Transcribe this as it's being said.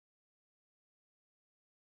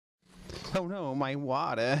Oh no, my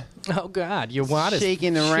water. Oh God, your water's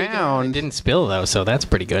shaking around. It didn't spill though, so that's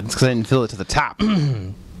pretty good. It's because I didn't fill it to the top.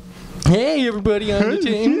 Hey everybody on the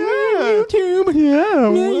team. Yeah. YouTube.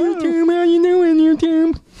 Yeah. YouTube, how you doing,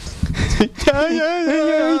 YouTube?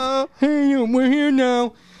 Yeah. Hey, we're here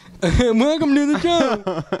now. Welcome to the show.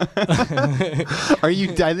 Are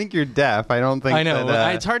you? I think you're deaf. I don't think. I know.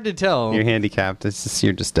 It's hard to tell. You're handicapped. It's just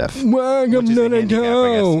you're just deaf. Welcome Which is to a the handicap,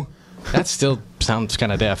 I show. That still sounds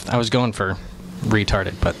kind of deaf. I was going for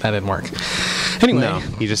retarded, but that didn't work. Anyway, No,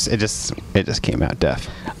 it just came out deaf.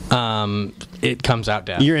 It comes out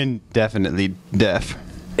deaf. You're indefinitely deaf.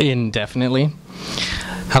 Indefinitely.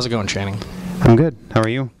 How's it going, Channing? I'm good. How are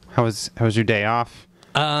you? How was your day off?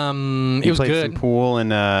 It was played good. some pool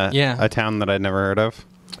in a town that I'd never heard of.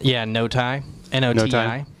 Yeah, Notai.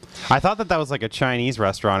 N-O-T-I. I thought that was like a Chinese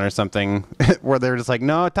restaurant or something where they were just like,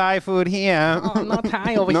 no Thai food here. Oh, no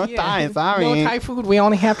Thai over no here. No Thai, sorry. No Thai food. We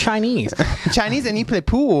only have Chinese. Chinese and you play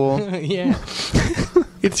pool. Yeah.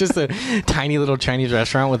 It's just a tiny little Chinese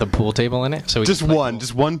restaurant with a pool table in it. So we just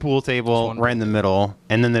one pool table right in the middle,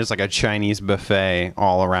 and then there's like a Chinese buffet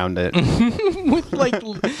all around it. With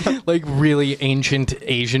like really ancient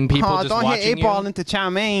Asian people just don't watching hit 8-ball into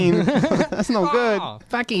chow mein. That's no good.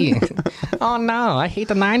 Fucky. Oh no, I hate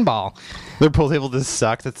the 9-ball. Their pool table just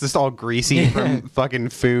sucks. It's just all greasy from fucking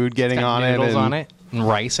food getting on it. Noodles on it and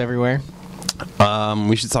rice everywhere.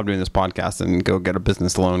 We should stop doing this podcast and go get a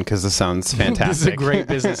business loan because this sounds fantastic. This is a great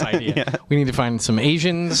business idea. Yeah. We need to find some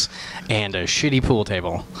Asians and a shitty pool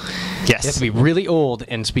table. Yes. You have to be really old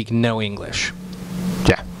and speak no English.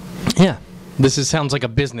 Yeah. Yeah. Sounds like a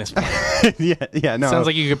business plan. yeah, no. Sounds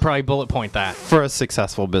like you could probably bullet point that. For a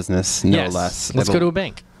successful business, no less. Let's go to a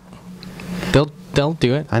bank. They'll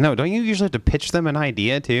do it. I know. Don't you usually have to pitch them an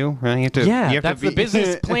idea too? You have to, that's the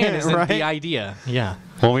business plan isn't right? the idea. Yeah.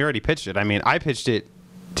 Well, we already pitched it. I mean, I pitched it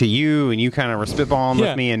to you, and you kind of were spitballing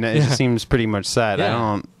with me, and it just seems pretty much set.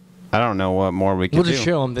 Yeah. I don't know what more we could do. We'll just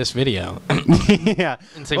show them this video. Yeah.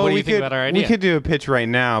 And say, what do you think about our idea? We could do a pitch right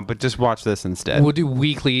now, but just watch this instead. We'll do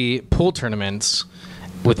weekly pool tournaments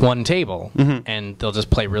with one table, and they'll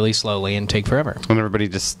just play really slowly and take forever. And everybody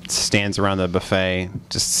just stands around the buffet,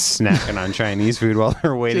 just snacking on Chinese food while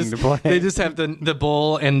they're waiting to play. They just have the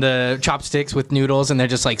bowl and the chopsticks with noodles, and they're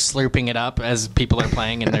just like slurping it up as people are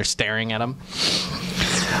playing, and they're staring at them.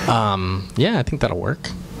 Yeah, I think that'll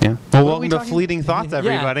work. Yeah. Well, welcome to Fleeting Thoughts,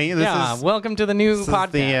 everybody. Yeah, welcome to the new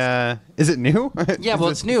podcast. Is it new? Yeah, well,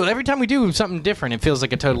 it's new. Every time we do something different, it feels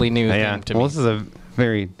like a totally new thing to me. Well, this is a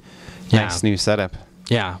very nice new setup.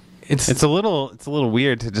 Yeah. It's a little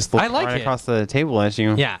weird to just look across the table at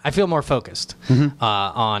you. Yeah, I feel more focused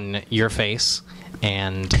on your face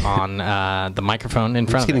and on the microphone in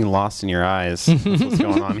front of it. It's getting lost in your eyes. That's what's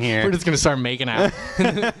going on here. We're just going to start making out.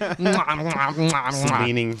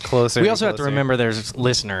 Leaning closer. We also have to remember there's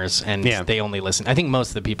listeners, and they only listen. I think most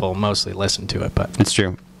of the people mostly listen to it, but it's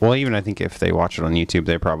true. Well, even I think if they watch it on YouTube,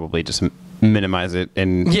 they probably just minimize it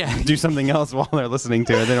and do something else while they're listening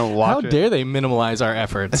to it. They don't watch it. How dare they minimize our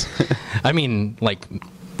efforts? I mean, like,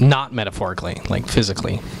 not metaphorically, like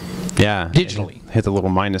physically. Yeah. Digitally. Hit the little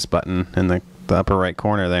minus button in the upper right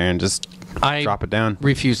corner there and just drop it down. I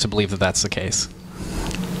refuse to believe that that's the case.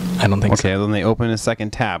 I don't think so. Okay, then they open a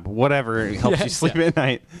second tab. Whatever helps you sleep at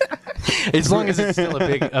night. As long as it's still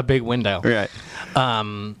a big window. Right.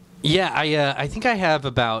 I think I have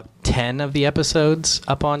about 10 of the episodes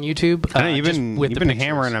up on YouTube. I know, you've been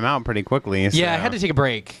hammering them out pretty quickly. So. Yeah, I had to take a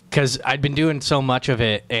break because I'd been doing so much of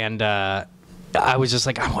it, and I was just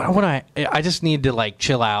like, I just need to like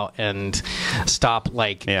chill out and stop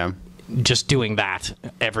just doing that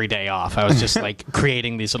every day off. I was just like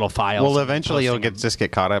creating these little files. Well, eventually you'll just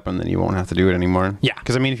get caught up, and then you won't have to do it anymore. Yeah,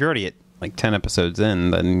 because I mean, if you're already at like 10 episodes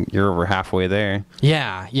in, then you're over halfway there.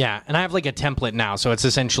 Yeah, and I have like a template now, so it's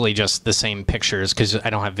essentially just the same pictures because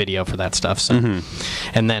I don't have video for that stuff. So,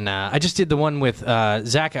 and then I just did the one with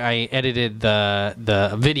Zach. I edited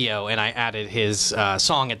the video, and I added his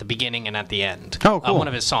song at the beginning and at the end. Oh, cool. One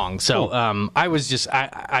of his songs. So I was just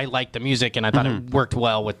I liked the music, and I thought it worked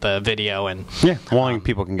well with the video. And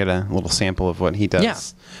people can get a little sample of what he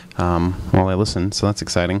does while they listen. So that's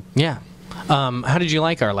exciting. Yeah. How did you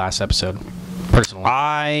like our last episode, personally?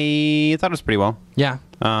 I thought it was pretty well. Yeah.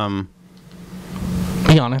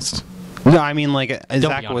 Be honest. No, I mean, like,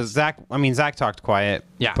 Zach talked quiet.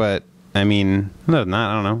 Yeah. But, I mean, other than that,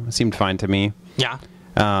 I don't know. It seemed fine to me. Yeah.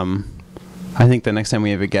 I think the next time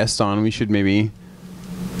we have a guest on, we should maybe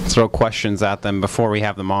throw questions at them before we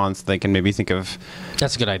have them on so they can maybe think of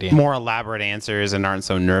that's a good idea. More elaborate answers and aren't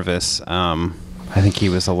so nervous. I think he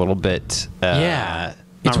was a little bit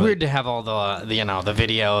It's weird to have all the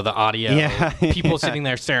video, the audio, people sitting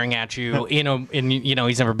there staring at you. And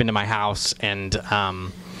he's never been to my house, and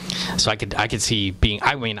so I could see being.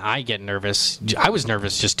 I mean, I get nervous. I was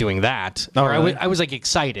nervous just doing that. Oh, really? I was like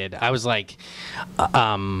excited. I was like,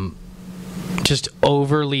 just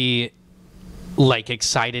overly, like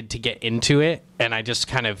excited to get into it, and I just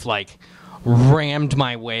kind of like rammed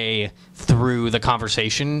my way through the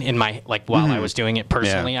conversation in my while I was doing it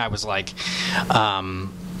personally. I was like,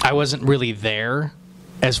 I wasn't really there.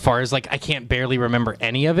 As far as I can't barely remember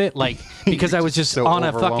any of it, because I was just so on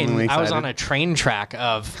excited. I was on a train track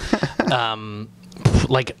of,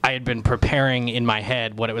 I had been preparing in my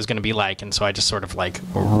head what it was going to be like, and so I just sort of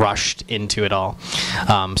rushed into it all.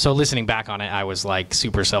 So listening back on it, I was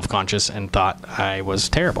super self-conscious and thought I was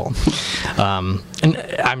terrible. And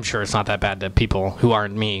I'm sure it's not that bad to people who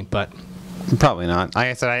aren't me, but probably not. Like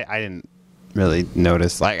I said, I didn't really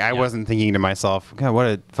notice. I wasn't thinking to myself, God, what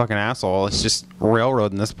a fucking asshole. It's just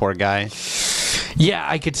railroading this poor guy. Yeah,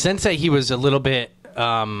 I could sense that he was a little bit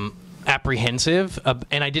apprehensive,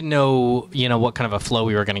 and I didn't know, what kind of a flow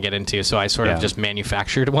we were going to get into, so I sort of just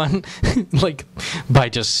manufactured one, by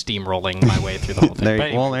just steamrolling my way through the whole thing.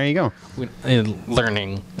 There you go.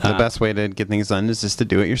 Learning. The best way to get things done is just to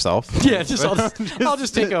do it yourself. Yeah, I'll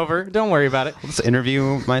just take over. Don't worry about it. I'll just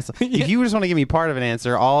interview myself. If you just want to give me part of an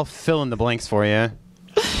answer, I'll fill in the blanks for you.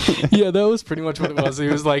 Yeah, that was pretty much what it was. He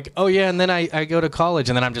was like, oh yeah, and then I go to college,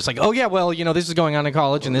 and then I'm just like, oh yeah, well, this is going on in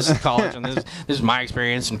college, and this is college, and this is my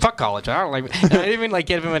experience, and fuck college. I don't like. And I didn't even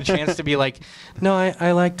give him a chance to be like, no,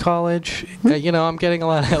 I like college. I'm getting a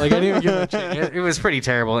lot of I didn't even give him a chance. It was pretty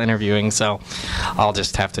terrible interviewing, so I'll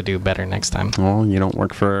just have to do better next time. Well, you don't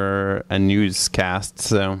work for a newscast,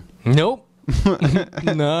 so nope.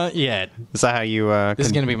 Not yet. Is that how you? This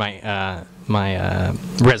is gonna be my my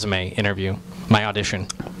resume interview, my audition.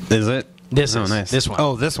 Is it? This is nice. This one.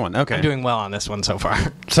 Oh, this one. Okay. I'm doing well on this one so far.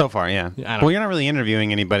 So far, yeah. Well, you're not really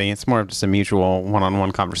interviewing anybody. It's more of just a mutual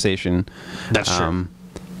one-on-one conversation. That's true.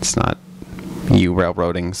 It's not you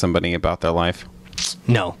railroading somebody about their life.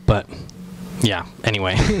 No, but yeah.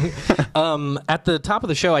 Anyway, at the top of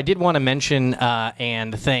the show, I did want to mention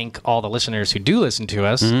and thank all the listeners who do listen to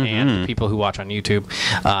us and the people who watch on YouTube.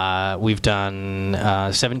 We've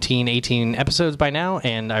done 17, 18 episodes by now,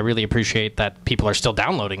 and I really appreciate that people are still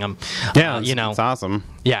downloading them. Yeah, it's awesome.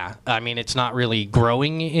 Yeah, I mean, it's not really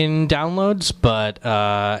growing in downloads, but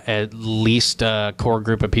at least a core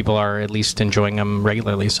group of people are at least enjoying them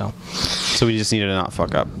regularly. So we just need to not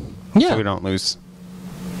fuck up. Yeah. So we don't lose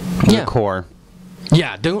the core.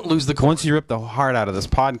 Yeah, don't lose the core. Once you rip the heart out of this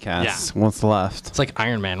podcast, what's left? It's like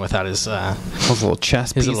Iron Man without his little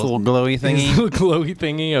chest piece, little glowy thingy. His little glowy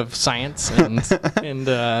thingy of science and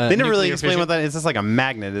they never really explain what that is. It's just like a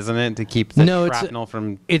magnet, isn't it, to keep the shrapnel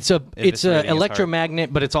from. It's a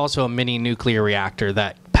electromagnet, but it's also a mini nuclear reactor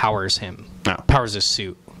that powers him. Powers his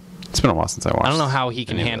suit. It's been a while since I watched. I don't know how he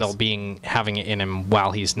can handle having it in him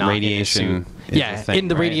while he's not radiation in his suit. Yeah, thing,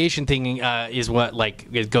 the radiation thing is what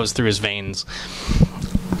it goes through his veins.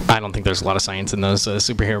 I don't think there's a lot of science in those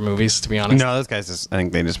superhero movies, to be honest. No, those guys I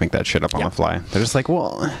think they just make that shit up on the fly. They're just like,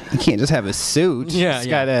 well, you can't just have a suit.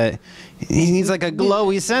 Yeah, he needs like a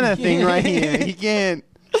glowy center thing right here. He can't.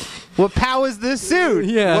 What powers the suit?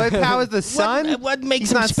 Yeah. What powers the sun? What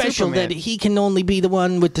makes him special that he can only be the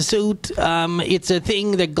one with the suit? It's a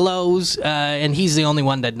thing that glows, and he's the only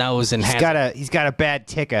one that knows and has. He's got a bad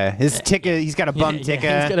ticker. He's got a bum ticker.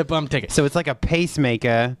 Yeah, he's got a bum ticker. So it's like a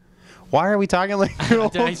pacemaker. Why are we talking like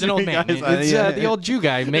he's an old man? It's the old Jew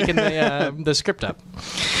guy making the script up.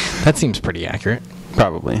 That seems pretty accurate.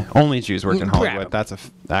 Probably. Only Jews work in Hollywood. That's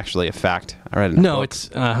actually a fact. I read it in a book. It's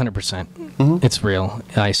 100%. It's real.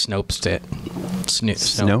 I Snopesed it.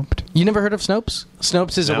 Snoped? You never heard of Snopes?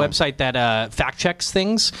 Snopes is a website that fact checks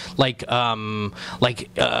things like are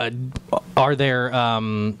there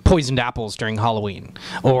poisoned apples during Halloween,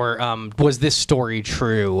 or was this story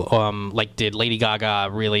true? Did Lady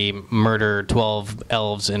Gaga really murder 12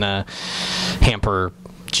 elves in a hamper?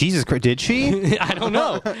 Jesus Christ, did she? I don't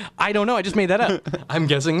know. I just made that up. I'm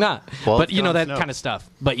guessing not. Well, but that kind of stuff.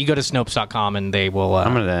 But you go to Snopes.com and they will.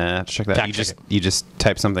 I'm gonna have to check that out. You just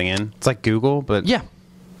type something in. It's like Google, but yeah.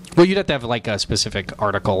 Well, you'd have to have a specific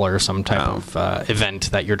article or some type of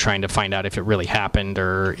event that you're trying to find out if it really happened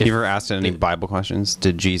or. If you ever asked any Bible questions?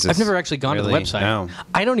 Did Jesus? I've never actually gone to the website. No.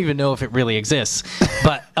 I don't even know if it really exists.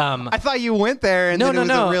 But I thought you went there and it was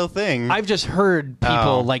a real thing. I've just heard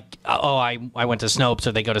people I went to Snopes,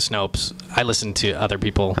 or they go to Snopes. I listen to other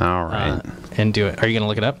people. All right. And do it. Are you going to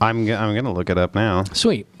look it up? I'm gonna look it up now.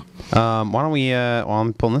 Sweet. Why don't we? While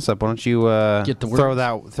I'm pulling this up, why don't you Get the throw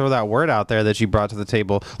that word out there that you brought to the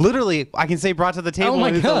table? Literally, I can say brought to the table. Oh my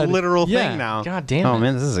and God. It's a literal Yeah. thing now. God damn Oh it.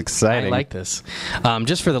 man, this is exciting. I like this.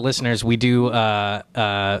 Just for the listeners, we do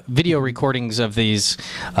video recordings of these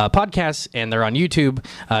podcasts, and they're on YouTube.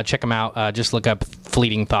 Check them out. Just look up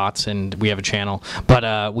Fleeting Thoughts, and we have a channel.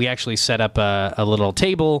 But we actually set up a little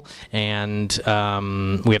table, and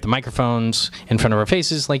we have the microphones in front of our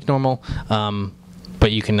faces like normal.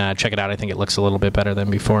 But you can check it out. I think it looks a little bit better than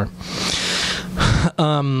before.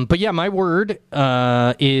 But yeah, my word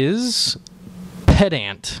is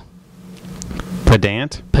pedant.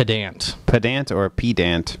 Pedant? Pedant. Pedant or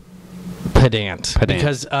pedant? Pedant. Pedant.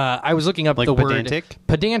 Because I was looking up Like the pedantic? word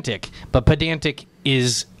pedantic, but pedantic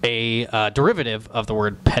is a derivative of the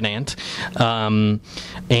word pedant. And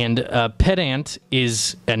pedant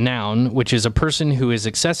is a noun, which is a person who is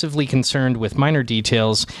excessively concerned with minor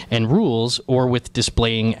details and rules or with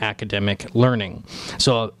displaying academic learning.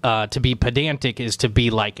 So to be pedantic is to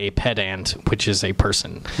be like a pedant, which is a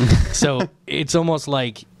person. So it's almost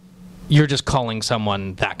like you're just calling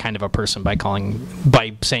someone that kind of a person by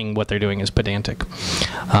saying what they're doing is pedantic.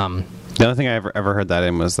 The only thing I ever heard that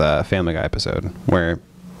in was the Family Guy episode where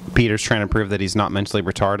Peter's trying to prove that he's not mentally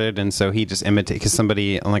retarded, and so he just imitates, because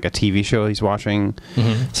somebody on like a TV show he's watching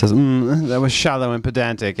says, that was shallow and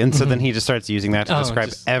pedantic, and so then he just starts using that to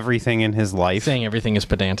describe everything in his life. Saying everything is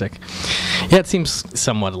pedantic. Yeah, it seems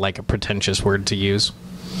somewhat like a pretentious word to use.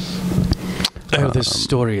 Oh, this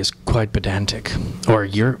story is quite pedantic. Or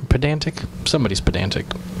you're pedantic? Somebody's pedantic.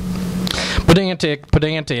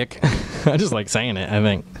 Pedantic. I just like saying it, I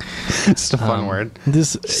think. It's a fun word.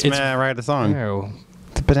 It's write a song. oh,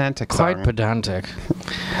 It's a pedantic quite song. pedantic.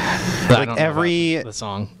 Like every the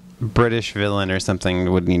song. British villain or something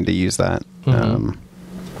would need to use that. I'm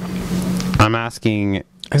asking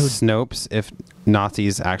Snopes if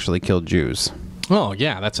Nazis actually killed Jews. Oh,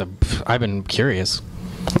 yeah, I've been curious.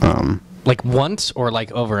 Like once or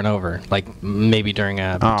like over and over? Like maybe during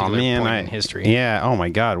a particular point in history? Yeah, oh my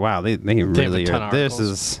God, wow. They really are. This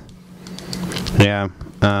is... Yeah.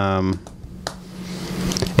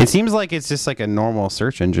 It seems like it's just like a normal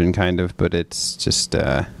search engine kind of, but it's just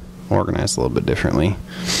organized a little bit differently.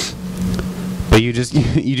 But you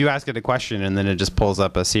do ask it a question, and then it just pulls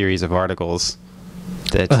up a series of articles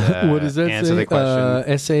that what does that answer say? the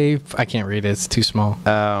question. Essay. I can't read it. It's too small.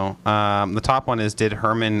 Oh, the top one is: did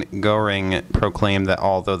Hermann Goring proclaim that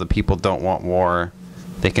although the people don't want war,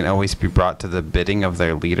 they can always be brought to the bidding of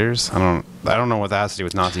their leaders? I don't know what that has to do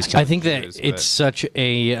with Nazis killing I think that Jews, it's such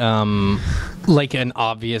a like an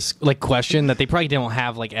obvious like question that they probably don't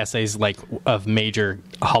have like essays like of major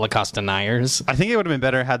Holocaust deniers. I think it would have been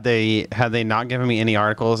better had they not given me any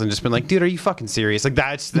articles and just been like, dude, are you fucking serious? Like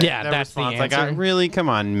that's the that's the response. answer. Like, really, come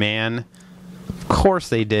on, man. Of course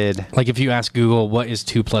they did. Like if you ask Google what is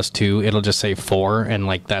 2 + 2, it'll just say 4, and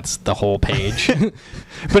like that's the whole page.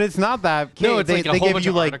 But it's not that. No, it's they, like a they whole give bunch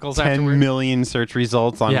you of like articles 10 afterward. million search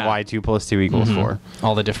results on why 2 + 2 = 4.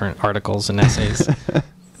 All the different articles and essays,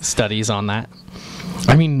 studies on that.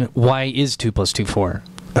 I mean, why is 2 + 2 4?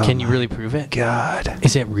 Can you really prove it? God,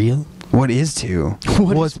 Is it real? what is 2?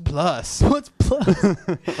 What's plus? What's plus?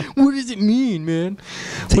 What does it mean, man?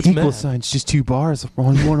 What's equal math? sign's just 2 bars,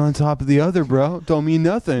 one on top of the other, bro. Don't mean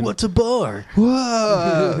nothing. What's a bar?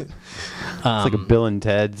 Whoa. It's like a Bill and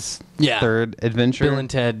Ted's third adventure. Bill and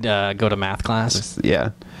Ted go to math class.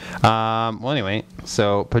 Yeah. Well, anyway,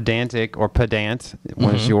 so pedantic or pedant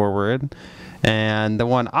was your word. And the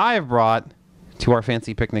one I've brought to our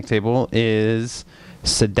fancy picnic table is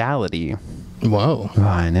sodality. Whoa. Oh,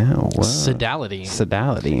 I know. Whoa. Sodality.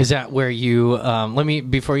 Sodality. Is that where you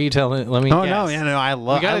before you tell it, let me Oh, guess. no, yeah, no,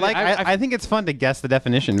 I think it's fun to guess the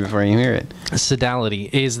definition before you hear it.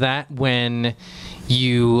 Sodality. Is that when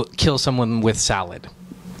you kill someone with salad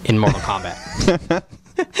in Mortal Kombat?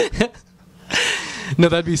 No,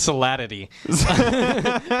 that'd be saladity.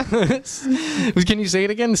 Can you say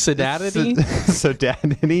it again? Sodality?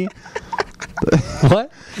 Sodality?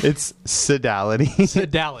 What? It's sodality.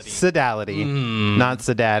 Sodality. Sodality. Not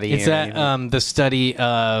sodaddy. Is that the study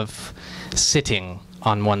of sitting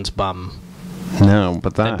on one's bum? No,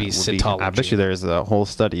 but That'd be would cytology. I bet you there's a whole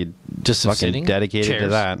study Just of fucking sitting? dedicated to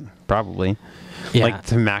Chairs. that. Probably. Yeah. Like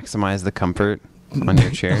to maximize the comfort on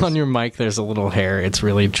your chairs. On your mic, there's a little hair. It's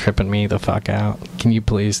really tripping me the fuck out. Can you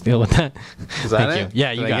please deal with that? Is that Thank it? you. Yeah,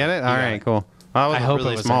 Did you I got get it. All right, cool. That was I a hope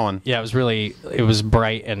really it was small one. Yeah, it was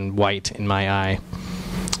bright and white in my eye,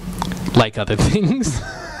 like other things.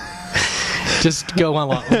 Just go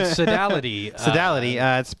on. Sodality. Sodality.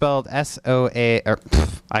 It's spelled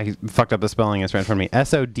I fucked up the spelling. It's right in front of me.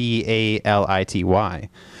 Sodality.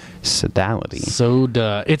 Sodality.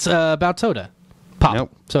 Soda. It's about soda. Pop.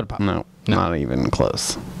 Nope. Soda pop. No, not even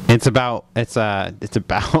close. It's about. It's like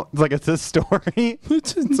it's a story.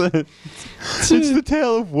 it's the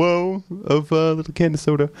tale of woe of a little can of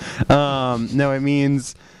soda. No, it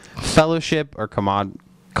means fellowship or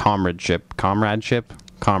comradeship.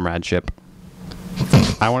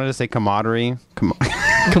 I wanted to say camaraderie.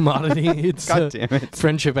 Commodity. It's God damn it.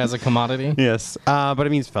 Friendship as a commodity. Yes, but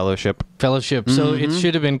it means fellowship. Fellowship. So it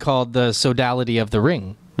should have been called the Sodality of the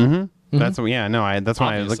Ring. That's what. Yeah, no. That's when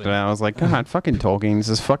I looked at it. I was like, God, fucking Tolkien. This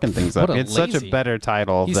is fucking things up. It's such a better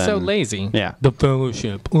title. He's so lazy. Yeah. The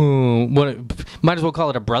Fellowship. Might as well call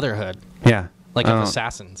it a brotherhood. Yeah. Like of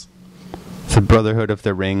assassins. It's the Brotherhood of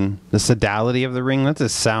the Ring. The Sodality of the Ring. That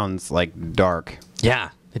just sounds like dark. Yeah,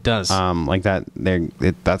 it does. Like that.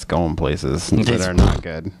 That's going places that are not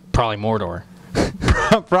good. Probably Mordor.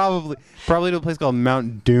 Probably to a place called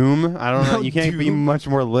Mount Doom. I don't know. You can't be much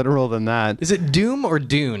more literal than that. Is it Doom or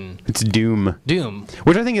Dune? It's Doom. Doom.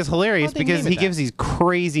 Which I think is hilarious because he gives these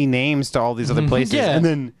crazy names to all these other places, and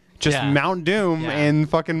then just Mount Doom and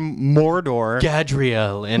fucking Mordor,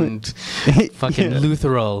 Gadriel, and fucking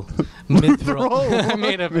Lutherol, Mithril. I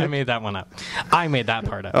made that one up. I made that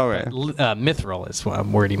part up. Okay. Mithril is a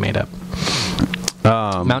word he made up.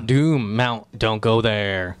 Mount Doom, don't go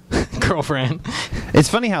there, girlfriend. It's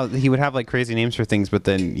funny how he would have like crazy names for things, but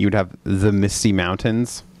then you'd have the Misty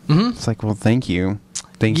Mountains. It's like, well, thank you.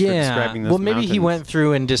 Thanks for describing those well, maybe mountains. he went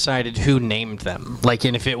through and decided who named them. Like,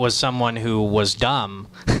 and if it was someone who was dumb,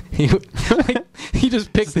 he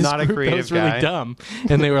just picked this not a group that creative was really guy. dumb,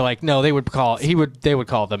 and they were like, no, they would call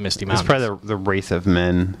the Misty Mountains. It's probably the race of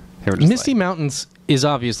men. They were just Misty Mountains is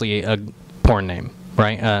obviously a porn name,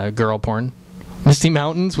 right? Girl porn. Misty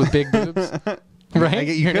Mountains with big boobs, right?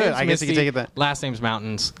 I guess you could take it that. Last name's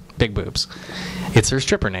Mountains, big boobs. It's her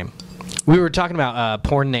stripper name. We were talking about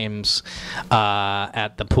porn names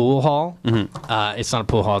at the pool hall. It's not a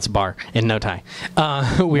pool hall; it's a bar in No Thai.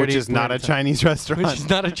 Which is not a Chinese restaurant. Which is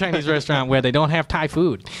not a Chinese restaurant where they don't have Thai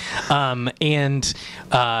food. And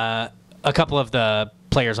a couple of the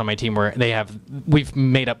players on my team we've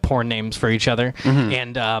made up porn names for each other,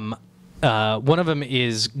 and one of them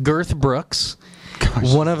is Girth Brooks.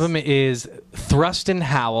 Gosh, one of them is Thrust and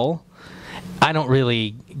Howl. I don't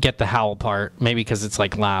really get the howl part, maybe because it's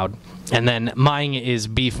like loud. And then mine is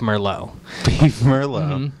Beef Merlot. Beef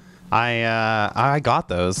Merlot. I got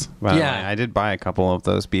those. By the way. I did buy a couple of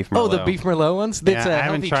those Beef Merlot. Oh, the Beef Merlot ones? I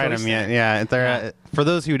haven't tried them yet. Yeah, they're for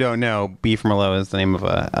those who don't know, Beef Merlot is the name of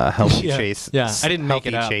a healthy chase. Yeah, I didn't make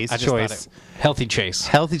it up. Chase I just choice. Healthy Chase.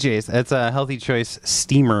 Healthy Chase. It's a Healthy Choice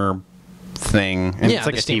steamer thing, and it's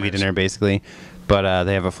like a TV dinner basically. But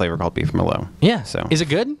they have a flavor called Beef Merlot. Yeah. So is it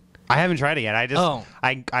good? I haven't tried it yet.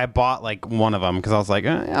 I bought like one of them because I was like,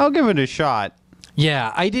 I'll give it a shot.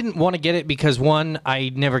 Yeah, I didn't want to get it because one,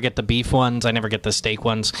 I never get the beef ones, I never get the steak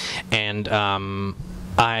ones, and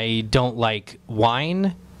I don't like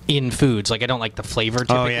wine in foods. Like I don't like the flavor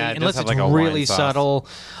typically, unless it's like really subtle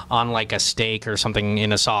on like a steak or something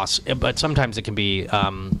in a sauce. But sometimes it can be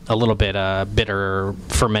a little bit bitter,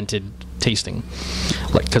 fermented tasting.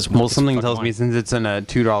 Like something tells me since it's in a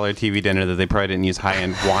 $2 TV dinner that they probably didn't use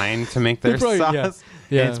high-end wine to make their sauce.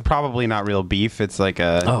 Yeah. It's probably not real beef. It's like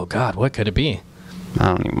a God, what could it be? I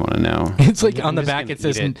don't even want to know. It's like on the back it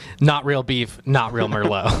says not real beef, not real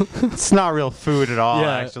Merlot. It's not real food at all,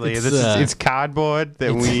 actually. It's cardboard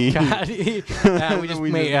that we just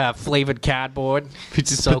made flavored cardboard. We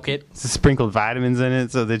just soak it. Sprinkled vitamins in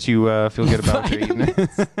it so that you feel good about what you're eating.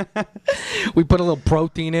 We put a little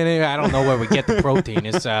protein in it. I don't know where we get the protein.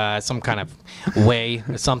 It's some kind of whey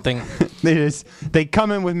or something. They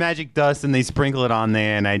come in with magic dust and they sprinkle it on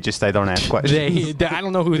there, and I don't ask questions. I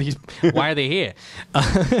don't know who these. Why are they here?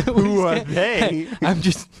 Who are they? I'm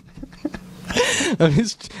just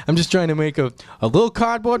trying to make a little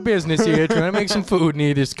cardboard business here, trying to make some food, and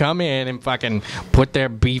you just come in and fucking put their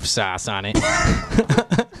beef sauce on it.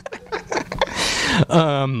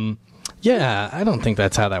 Yeah, I don't think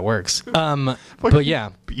that's how that works. But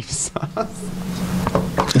yeah, beef sauce.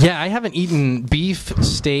 Yeah, I haven't eaten beef,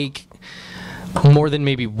 steak, more than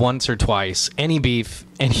maybe once or twice. Any beef,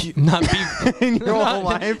 not beef in your whole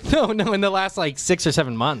life? No, in the last like 6 or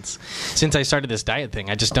 7 months since I started this diet thing.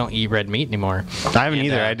 I just don't eat red meat anymore. I haven't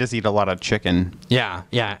either. I just eat a lot of chicken. Yeah,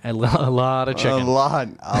 a lot of chicken. A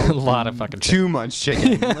lot of fucking chicken. Too much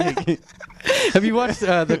chicken. Have you watched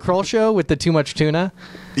the Kroll Show with the Too Much Tuna?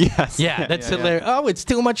 Yes. Yeah, that's hilarious. Oh, it's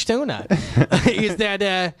too much tuna. Is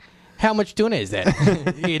that how much tuna is that?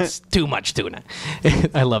 It's too much tuna.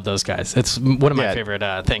 I love those guys. It's one of my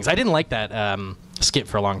favorite things. I didn't like that skip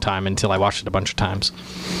for a long time until I watched it a bunch of times.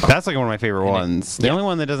 That's like one of my favorite ones. The only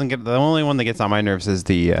one that gets on my nerves is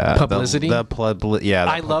the Publicity?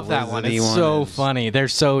 I love that one. It's so funny. They're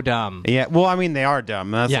so dumb. Yeah, well, I mean, they are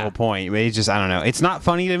dumb. That's the whole point. It's just, I don't know. It's not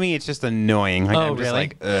funny to me. It's just annoying. Like, I'm just really?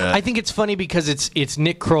 like, ugh. I think it's funny because it's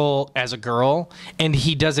Nick Kroll as a girl, and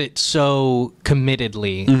he does it so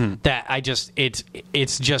committedly that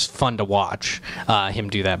it's just fun to watch him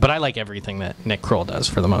do that. But I like everything that Nick Kroll does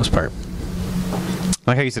for the most part. I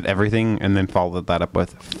like how you said everything and then followed that up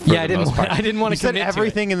with. I didn't want to commit You said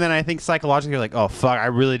everything, and then I think psychologically you're like, oh fuck, I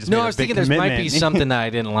really just made I a was big thinking there might commitment. be something that I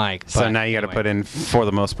didn't like. So now you got to put in for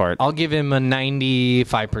the most part. I'll give him a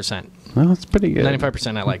 95%. Well, that's pretty good.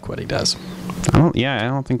 95% I like what he does. I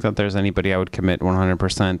don't think that there's anybody I would commit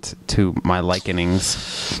 100% to my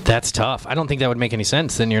likenings. That's tough. I don't think that would make any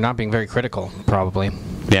sense. Then you're not being very critical, probably.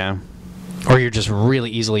 Yeah. Or you're just really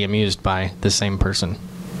easily amused by the same person.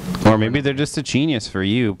 Or maybe they're just a genius for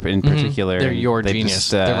you in particular. They're your They genius.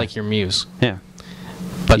 just, They're like your muse. Yeah.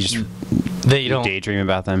 But You they don't. daydream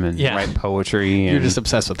about them and Yeah. write poetry. You're and, just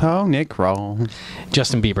obsessed with them. Oh, Nick Kroll.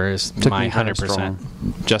 Justin Bieber is Took my me kind of 100%. strong.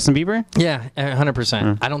 Justin Bieber? Yeah,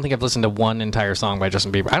 100%. I don't think I've listened to one entire song by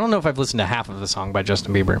Justin Bieber. I don't know if I've listened to half of the song by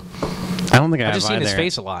Justin Bieber. I don't think I I've have just seen his either.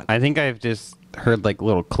 face a lot. I think I've just heard like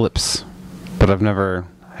little clips, but I've never.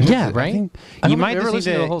 Yeah, right? I don't You think might I've ever just need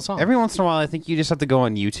listened to the whole song. Every once in a while, I think you just have to go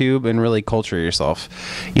on YouTube and really culture yourself.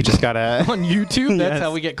 You just gotta On YouTube? That's Yes.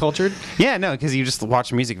 how we get cultured? Yeah, no, because you just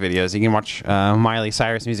watch music videos. You can watch Miley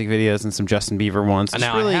Cyrus music videos and some Justin Bieber ones. Just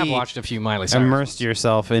Now, really I have watched a few Miley Cyrus. immersed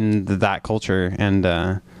yourself in that culture and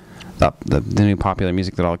the new popular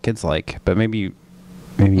music that all kids like. But maybe you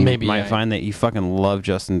might find that you fucking love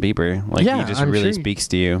Justin Bieber. Like, Yeah, he just I'm really sure. speaks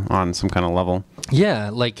to you on some kind of level. Yeah,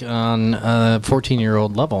 like on a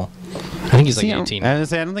 14-year-old level. I think he's like 18. I don't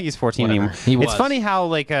think he's 14 Whatever. anymore. He It's was. funny how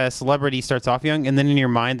like a celebrity starts off young, and then in your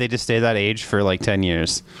mind they just stay that age for like 10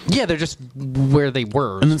 years. Yeah, they're just where they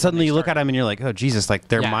were. And then suddenly you look at them and you're like, oh, Jesus, like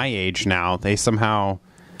they're Yeah. my age now. They somehow...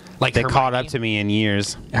 like They caught up to me in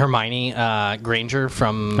years. Hermione Granger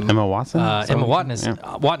from Emma Watson? Emma Watness.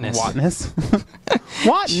 Yeah. Watness. Watness?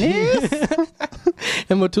 Watness?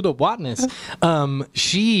 Emma to the Watness.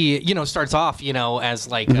 She, starts off, as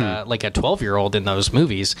like a 12-year-old in those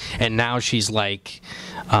movies, and now she's like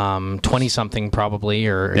 20-something probably,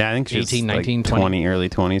 or Yeah, I think she's 18, 19, like 20. 20, early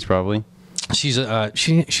 20s probably. She's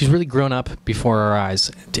she's really grown up before our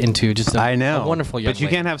eyes into just I know. a wonderful young But you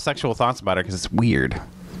lady. can't have sexual thoughts about her because it's weird.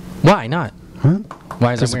 Why not? Huh?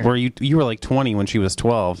 Why is that Because weird? you were like 20 when she was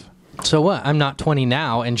 12. So what? I'm not 20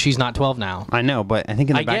 now, and she's not 12 now. I know, but I think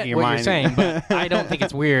in the I back get of your what mind... you're saying, but I don't think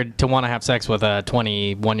it's weird to want to have sex with a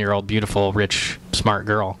 21-year-old, beautiful, rich, smart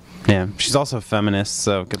girl. Yeah, she's also a feminist,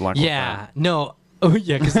 so good luck with Yeah, that. no. Oh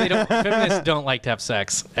yeah, because feminists don't like to have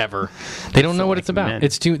sex ever. They don't know what like it's about.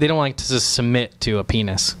 men. They don't like to just submit to a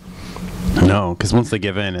penis. No, because once they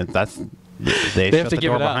give in, they They shut have to the give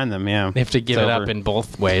door it up. behind them. Yeah, They have to give It's it over. up in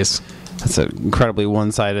both ways. That's an incredibly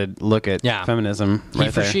one-sided look at feminism. He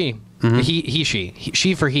Right for there. she. He she.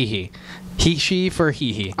 She for he. He she for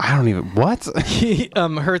he. I don't even what.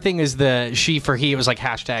 Her thing is the she for he. It was like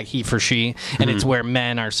hashtag he for she, and it's where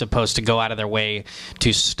men are supposed to go out of their way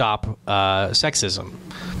to stop sexism,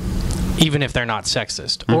 even if they're not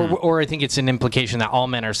sexist. Or I think it's an implication that all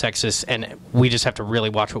men are sexist, and we just have to really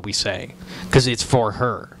watch what we say because it's for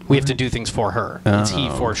her. We have to do things for her. It's he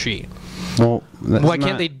for she. Well, Why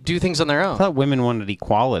can't they do things on their own? I thought women wanted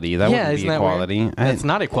equality. That wouldn't be isn't that equality. weird? That's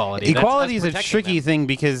not equality. Equality That's is a protecting tricky them. thing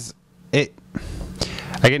because it.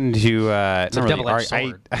 I get into It's a double-edged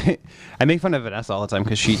sword. I make fun of Vanessa all the time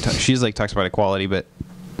because she's like talks about equality, but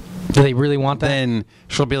Do they really want that? then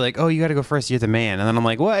she'll be like, "Oh, you got to go first. You're the man," and then I'm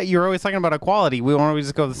like, "What? You're always talking about equality. We won't always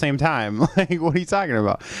just go at the same time. Like, what are you talking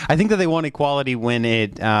about?" I think that they want equality when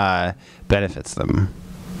it benefits them,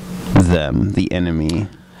 the enemy.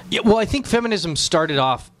 Yeah, well, I think feminism started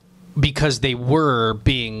off because they were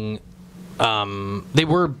being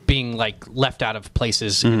like left out of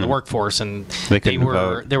places in the workforce, and They couldn't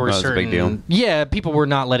vote. there were That was a certain big deal. Yeah, people were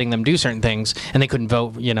not letting them do certain things, and they couldn't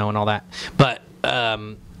vote, and all that. But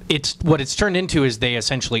it's what it's turned into is they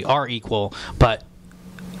essentially are equal, but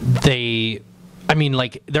there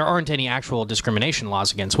aren't any actual discrimination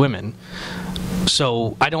laws against women.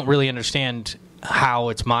 So I don't really understand how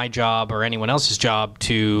it's my job or anyone else's job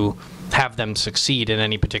to have them succeed in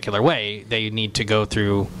any particular way. They need to go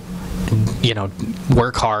through,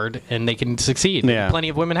 work hard, and they can succeed. Yeah. Plenty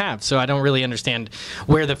of women have. So I don't really understand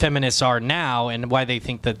where the feminists are now and why they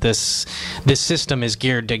think that this system is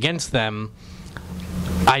geared against them.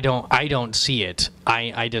 I don't see it.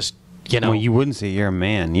 I just Well, you wouldn't say you're a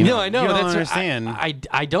man. No, I know. You don't That's understand.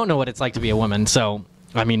 I don't know what it's like to be a woman. So,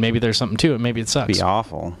 I mean, maybe there's something to it. Maybe it sucks. It'd be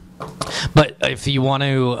awful. But if you want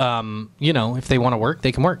to, if they want to work,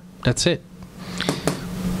 they can work. That's it.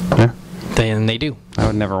 Yeah. Then they do. I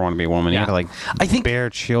would never want to be a woman. Yeah. You got to I think bear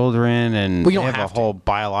children, and Well, you they don't have a have to. whole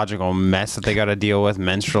biological mess that they got to deal with,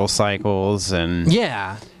 menstrual cycles, and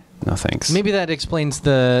Yeah. no thanks. Maybe that explains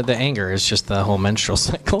the anger. It's just the whole menstrual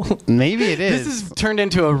cycle. Maybe it is. This is turned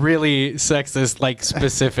into a really sexist, like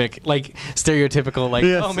specific, like stereotypical, like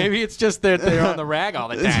Yes. oh maybe it's just that they're on the rag all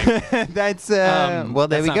the time. That's well, there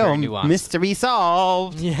that's we not go. very nuanced. Mystery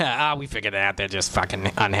solved. Yeah, we figured it out. They're just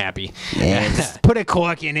fucking unhappy. Yes. Put a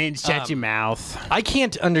cork in it and shut your mouth. I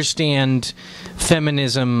can't understand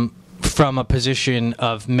feminism from a position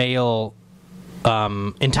of male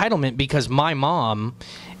entitlement because my mom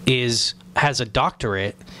has a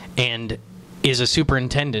doctorate and is a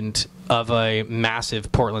superintendent of a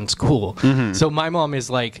massive Portland school. Mm-hmm. So my mom is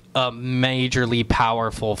like a majorly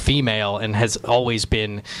powerful female and has always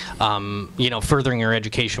been, furthering her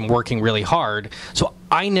education, working really hard. So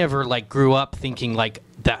I never like grew up thinking like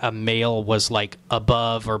that a male was like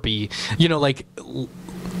above or be,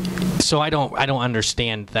 so I don't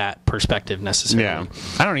understand that perspective necessarily. Yeah,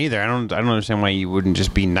 I don't either. I don't understand why you wouldn't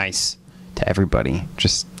just be nice to everybody.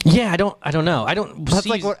 Just Yeah, I don't know. I don't. that's see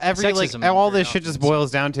like what sexism all very this shit just often.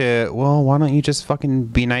 boils down to. Well, why don't you just fucking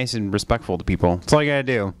be nice and respectful to people? That's all you gotta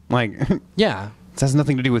do. Like, it Yeah, has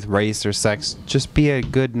nothing to do with race or sex. Just be a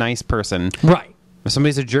good, nice person. right. If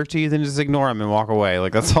somebody's a jerk to you, then just ignore them and walk away.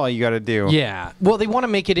 Like, that's all you gotta do. Yeah. Well, they want to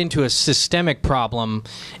make it into a systemic problem.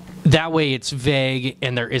 That way it's vague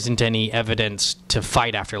and there isn't any evidence to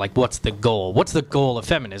fight after. Like, what's the goal? What's the goal of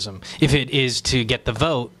feminism? If it is to get the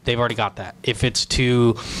vote, they've already got that. If it's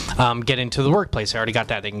to get into the workplace, they already got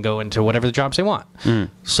that. They can go into whatever the jobs they want.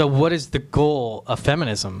 So what is the goal of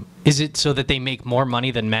feminism? Is it so that they make more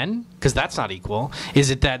money than men? Because that's not equal.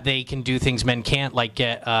 Is it that they can do things men can't, like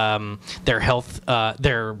get their health,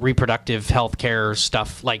 their reproductive health care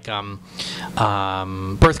stuff, like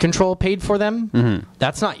birth control paid for them?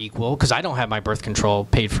 That's not equal because I don't have my birth control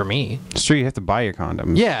paid for me. It's true. You have to buy your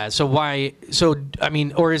condoms. Yeah. So why? So I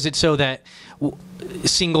mean, or is it so that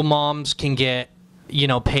single moms can get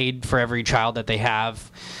paid for every child that they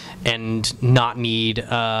have? And not need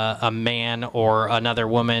a man or another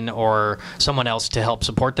woman or someone else to help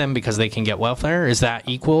support them because they can get welfare? Is that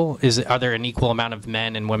equal? Are there an equal amount of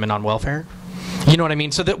men and women on welfare? You know what I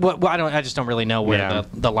mean? So that I just don't really know where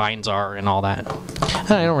the lines are and all that.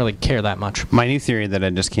 I don't really care that much. My new theory that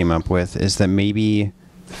I just came up with is that maybe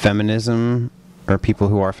feminism or people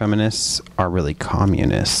who are feminists are really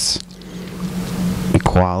communists.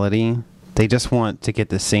 Equality. They just want to get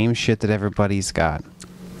the same shit that everybody's got.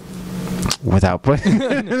 Without putting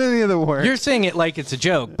any of the work. You're saying it like it's a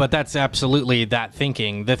joke, but that's absolutely that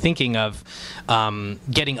thinking. The thinking of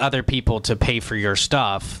getting other people to pay for your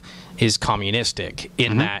stuff is communistic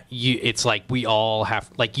in that it's like we all have,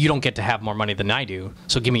 like, you don't get to have more money than I do,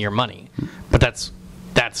 so give me your money. But that's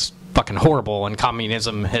fucking horrible, and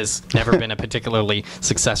communism has never been a particularly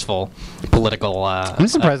successful political I'm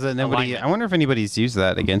surprised that nobody. alignment. I wonder if anybody's used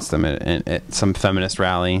that against them at some feminist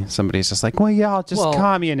rally. Somebody's just like, "Well, y'all just Well,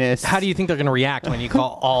 communists." How do you think they're going to react when you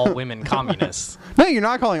call all women communists? No, you're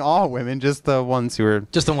not calling all women, just the ones who are,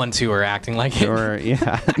 Just the ones who are acting like it.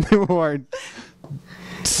 who are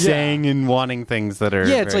saying and wanting things that are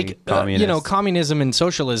Yeah, it's very like communist. communism and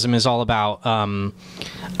socialism is all about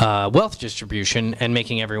wealth distribution and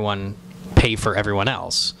making everyone pay for everyone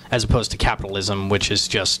else, as opposed to capitalism, which is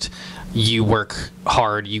just you work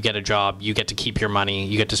hard, you get a job, you get to keep your money,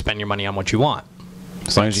 you get to spend your money on what you want.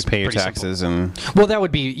 As long as you pay your pretty taxes and Well, that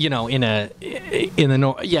would be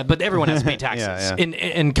but everyone has to pay taxes.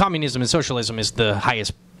 Yeah. And communism and socialism is the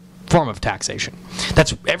highest form of taxation.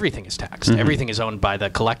 Everything is taxed. Everything is owned by the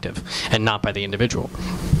collective and not by the individual.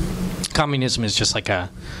 Communism is just like a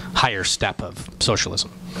higher step of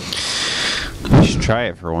socialism. you should try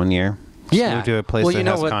it for 1 year. Just Yeah. move to a place Well, that you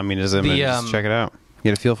know has what? communism and just check it out.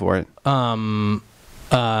 Get a feel for it.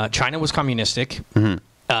 China was communistic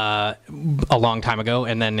a long time ago,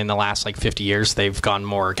 and then in the last 50 years they've gone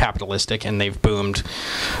more capitalistic and they've boomed.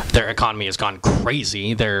 Their economy has gone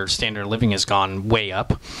crazy. Their standard of living has gone way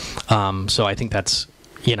up. So I think that's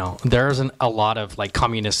there's a lot of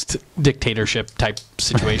communist dictatorship type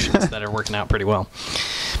situations that are working out pretty well.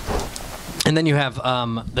 And then you have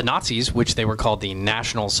the Nazis, which they were called the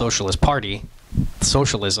National Socialist Party.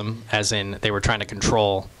 Socialism, as in they were trying to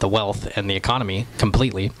control the wealth and the economy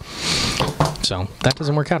completely. So that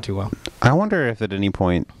doesn't work out too well. I wonder if at any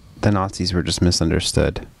point the Nazis were just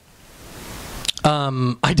misunderstood.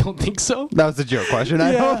 I don't think so. That was a joke question.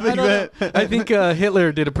 I don't think that. I think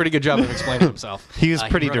Hitler did a pretty good job of explaining himself. He was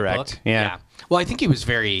pretty wrote a direct. book. Yeah. Well, I think he was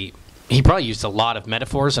very. He probably used a lot of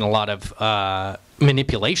metaphors and a lot of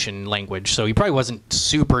manipulation language. So he probably wasn't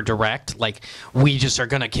super direct. Like, we just are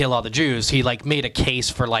gonna kill all the Jews. He like made a case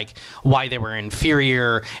for like why they were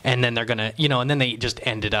inferior, and then they're gonna, and then they just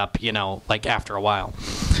ended up, like after a while,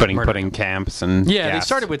 putting camps and they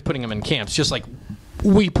started with putting them in camps, just like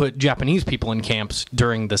we put Japanese people in camps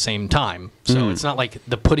during the same time. So it's not like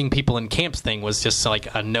the putting people in camps thing was just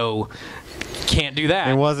like a no, can't do that.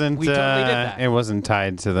 It wasn't. We totally did that. It wasn't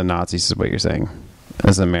tied to the Nazis, is what you're saying.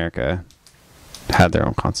 As America had their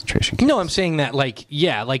own concentration camps. No, I'm saying that like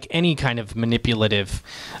any kind of manipulative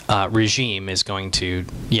regime is going to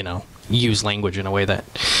use language in a way that.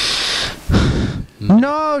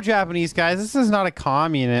 No, Japanese guys, this is not a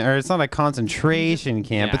communist, or it's not a concentration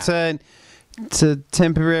camp. Yeah. It's a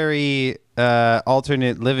temporary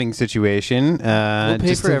alternate living situation. We'll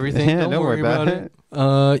pay for everything. Yeah, don't worry about it.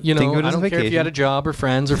 I don't care if you had a job or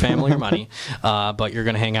friends or family or money, but you're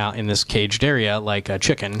going to hang out in this caged area like a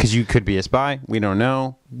chicken. Because you could be a spy. We don't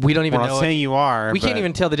know. We don't even know. I'm not saying you are. We can't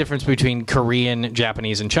even tell the difference between Korean,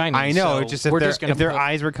 Japanese, and Chinese. I know. So just if their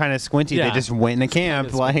eyes were kind of squinty, they just went in a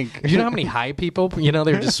camp. Like, you know how many high people? They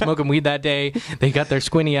were just smoking weed that day. They got their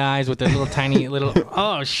squinty eyes with their little tiny little.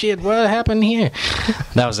 Oh shit! What happened here?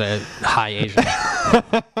 That was a high Asian.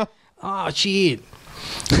 Oh shit.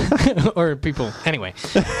 Or people. Anyway,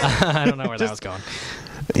 I don't know where that was going.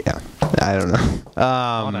 Yeah, I don't know.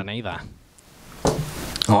 Hold on, either.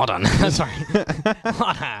 Hold on. Sorry.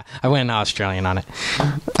 I went Australian on it.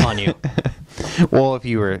 On you. Well, if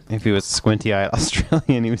he was squinty-eyed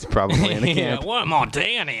Australian, he was probably in a camp. Yeah, what am I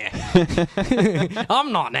doing here?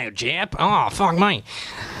 I'm not no Jap. Oh, fuck me.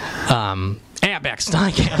 Outback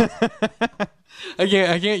Steakhouse. I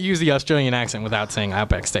can't use the Australian accent without saying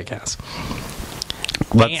Outback Steakhouse.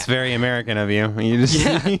 That's very American of you. You just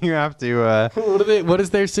you have to. What is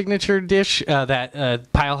their signature dish?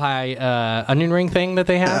 That pile high onion ring thing that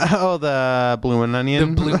they have. The bloomin'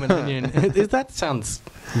 onion. The bloomin' onion. That sounds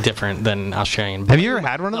different than Australian. Have you ever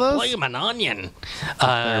had one of those? Bloomin' onion.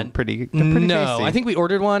 They're pretty no, tasty. I think we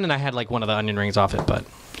ordered one and I had like one of the onion rings off it, but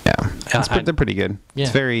yeah, they're pretty good. Yeah.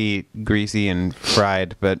 It's very greasy and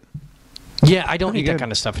fried, but yeah, I don't eat that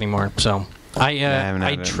kind of stuff anymore. So.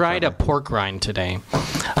 I tried a pork rind today.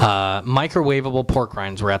 Microwavable pork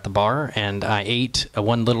rinds were at the bar, and I ate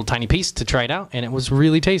one little tiny piece to try it out, and it was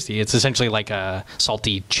really tasty. It's essentially like a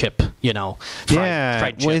salty chip,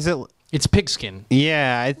 fried chip. What is it? It's pigskin.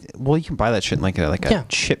 Yeah, you can buy that shit in like a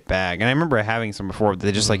chip bag, and I remember having some before. But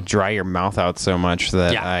they just like dry your mouth out so much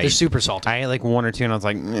that they're super salty. I ate like one or two, and I was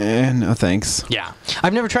like, no thanks. Yeah,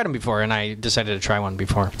 I've never tried them before, and I decided to try one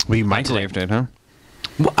before. Well, you microwaved it, huh?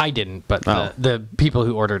 Well, I didn't, but the people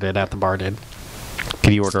who ordered it at the bar did.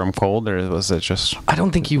 Could you order them cold, or was it just? I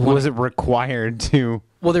don't think you. Was it required to?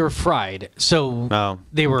 Well, they were fried, so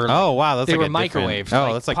they were. Oh wow, that's they like were microwaved.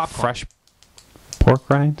 Oh, that's like popcorn. Fresh pork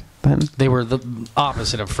rind. Then they were the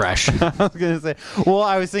opposite of fresh. I was gonna say. Well,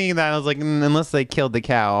 I was thinking that I was like, unless they killed the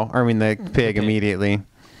cow, or I mean the pig immediately.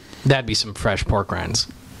 That'd be some fresh pork rinds.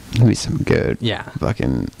 That'd be some good. Yeah.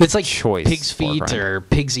 Fucking. It's like choice pig's feet or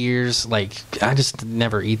pig's ears. Like I just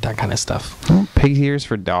never eat that kind of stuff. Oh, pig's ears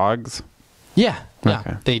for dogs. Yeah. Yeah.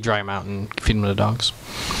 Okay. They dry them out and feed them to dogs.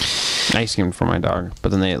 I used to get them for my dog,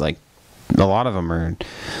 but then they like. A lot of them are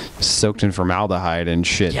soaked in formaldehyde and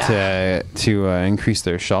shit to increase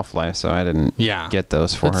their shelf life, so I didn't get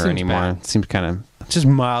those for her anymore. Bad. It seems kind of just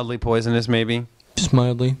mildly poisonous, maybe. Just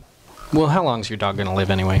mildly. Well, how long's your dog gonna live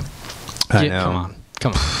anyway? I know.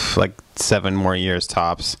 Come on. Like 7 more years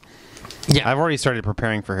tops. Yeah, I've already started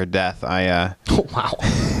preparing for her death. Oh wow,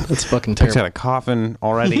 that's fucking terrible. She's got a coffin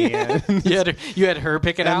already. you had her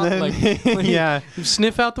pick it out. Then,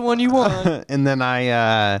 sniff out the one you want. And then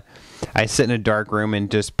I sit in a dark room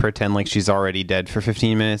and just pretend like she's already dead for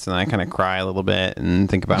 15 minutes, and I kind of cry a little bit and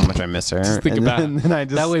think about how much I miss her.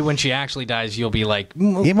 That way, when she actually dies, you'll be like,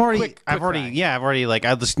 I've already like,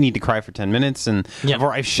 I just need to cry for 10 minutes, and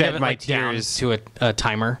I've shed my tears to a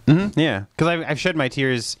timer. Mm-hmm, yeah, because I've shed my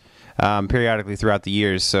tears periodically throughout the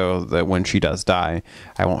years, so that when she does die,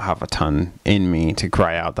 I won't have a ton in me to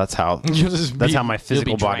cry out. That's how my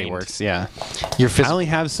physical body works. Yeah, I only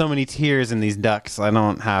have so many tears in these ducts. I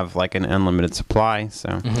don't have like an unlimited supply,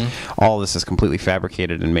 so all this is completely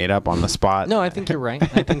fabricated and made up on the spot. No, I think you're right.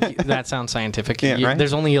 I think that sounds scientific. Yeah, right?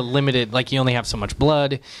 There's only a limited, like you only have so much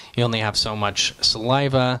blood, you only have so much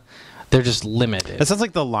saliva. They're just limited. That sounds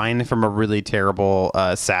like the line from a really terrible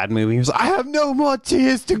sad movie. It was like, I have no more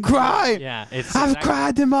tears to cry. Yeah, I've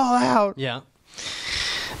cried them all out. Yeah.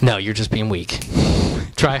 No, you're just being weak.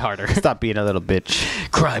 Try harder. Stop being a little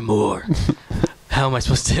bitch. Cry more. How am I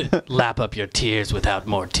supposed to lap up your tears without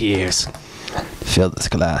more tears? Fill this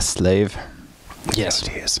glass, slave. Yes.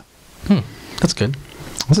 Tears. That's good.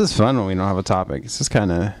 This is fun when we don't have a topic. This is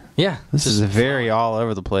kind of... Yeah. This is very all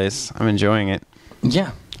over the place. I'm enjoying it.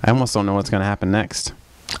 Yeah. I almost don't know what's going to happen next.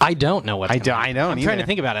 I don't know what. I don't I'm either. trying to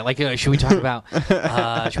think about it. Like, should we talk about?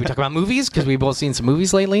 Should we talk about movies? Because we've both seen some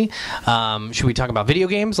movies lately. Should we talk about video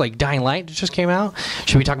games? Like Dying Light just came out.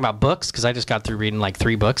 Should we talk about books? Because I just got through reading like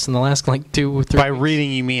 3 books in the last like 2 or 3. By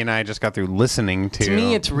reading, you mean I just got through listening to. To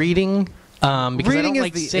me, it's reading. Because reading I don't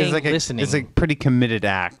like saying listening. It's a pretty committed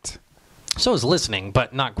act. So is listening,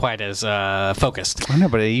 but not quite as focused. I know,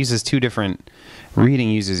 but it uses 2 different. Reading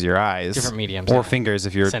uses your eyes. Different mediums. Or fingers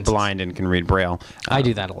if you're Senses. blind and can read Braille. I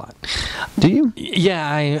do that a lot. Do you?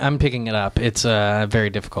 Yeah, I'm picking it up. It's a very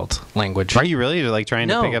difficult language. Are you really? You're like trying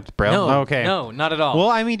to pick up the Braille? No, okay. No, not at all. Well,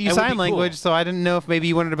 I mean, you It would sign be language, cool. so I didn't know if maybe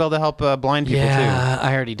you wanted to be able to help blind people Yeah,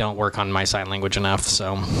 I already don't work on my sign language enough,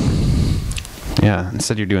 so... too. Yeah,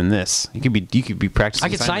 instead you're doing this. You could be practicing I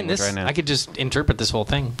could sign language this. right now. I could just interpret this whole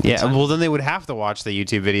thing. Yeah, well, then they would have to watch the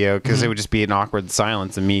YouTube video because it would just be an awkward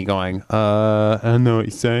silence and me going, I don't know what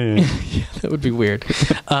you're saying. Yeah, that would be weird.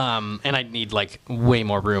 And I'd need like way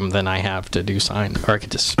more room than I have to do sign, or I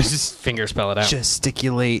could just finger spell it out.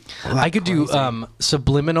 Gesticulate. I could do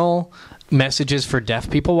subliminal messages for deaf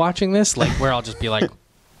people watching this, like where I'll just be like,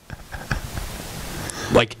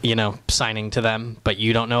 signing to them, but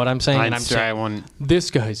you don't know what I'm saying, and I'm saying,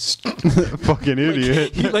 this guy's fucking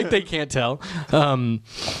idiot. like they can't tell.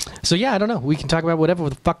 So yeah, I don't know. We can talk about whatever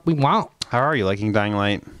the fuck we want. How are you liking Dying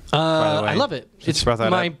Light? By the way? I love it. It's brought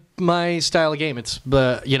that up. my style of game. It's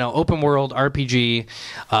open world RPG,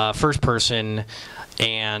 first person,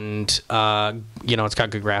 and it's got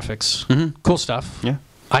good graphics, cool stuff. Yeah,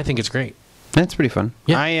 I think it's great. It's pretty fun.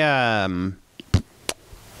 Yeah.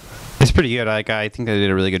 It's pretty good. Like, I think they did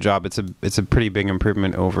a really good job. It's a pretty big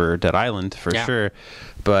improvement over Dead Island for sure.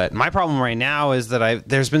 But my problem right now is that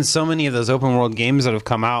there's been so many of those open world games that have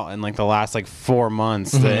come out in like the last like 4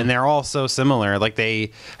 months, and they're all so similar. Like this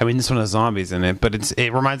one has zombies in it, but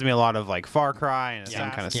it reminds me a lot of like Far Cry and the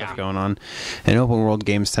same kind of stuff going on. And open world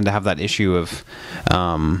games tend to have that issue of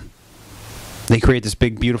they create this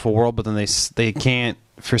big beautiful world, but then they can't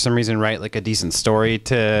for some reason write like a decent story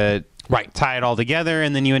to tie it all together,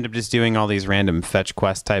 and then you end up just doing all these random fetch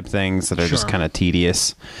quest type things that are just kind of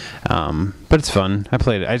tedious. But it's fun. I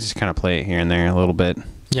just kind of play it here and there a little bit.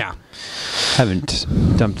 Yeah. Haven't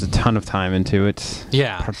dumped a ton of time into it.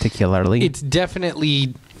 Yeah. Particularly. It's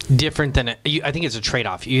definitely different than I think it's a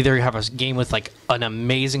trade-off. You either have a game with like an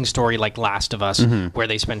amazing story like Last of Us, where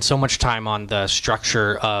they spend so much time on the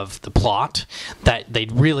structure of the plot that they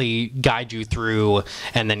really guide you through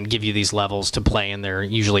and then give you these levels to play, and they're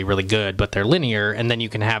usually really good, but they're linear. And then you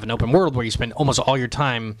can have an open world where you spend almost all your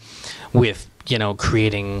time with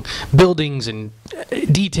creating buildings and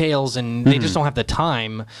details, and they just don't have the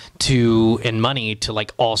time and money to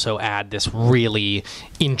like also add this really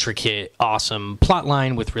intricate, awesome plot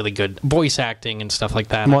line with really good voice acting and stuff like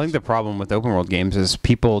that. Well, I think the problem with open world games is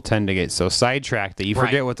people tend to get so sidetracked that you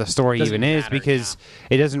forget what the story even is, because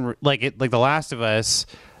it doesn't like The Last of Us.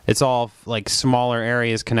 It's all like smaller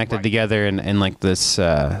areas connected together and like this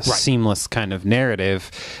seamless kind of narrative,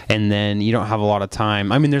 and then you don't have a lot of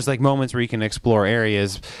time. I mean, there's like moments where you can explore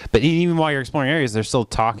areas, but even while you're exploring areas, they're still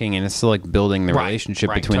talking and it's still like building the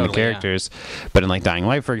relationship between the characters. But in like Dying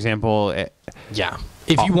Light, for example,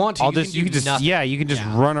 if you want to, you can just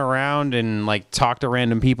run around and like talk to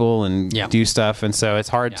random people and do stuff, and so it's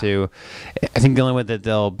hard to. I think the only way that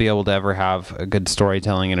they'll be able to ever have a good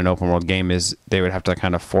storytelling in an open world game is they would have to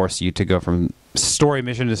kind of force you to go from story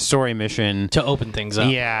mission to story mission to open things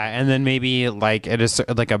up. Yeah, and then maybe like at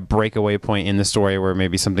a breakaway point in the story where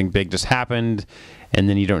maybe something big just happened, and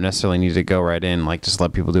then you don't necessarily need to go right in, like just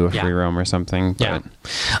let people do a free roam or something. But.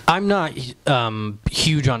 I'm not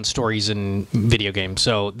huge on stories in video games,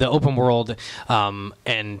 so the open world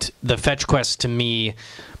and the fetch quests to me,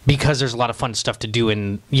 because there's a lot of fun stuff to do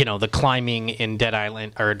in the climbing in Dead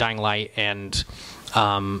Island or Dying Light, and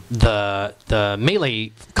the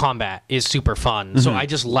melee combat is super fun. So I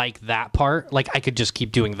just like that part. Like I could just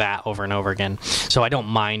keep doing that over and over again. So I don't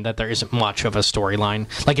mind that there isn't much of a storyline.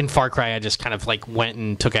 Like in Far Cry, I just kind of like went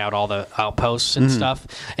and took out all the outposts and stuff,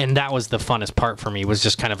 and that was the funnest part for me. Was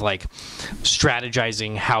just kind of like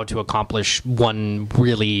strategizing how to accomplish one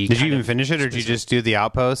really. Did you even finish it, or did you just do the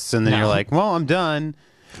outposts and then you're like, well, I'm done?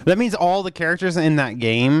 That means all the characters in that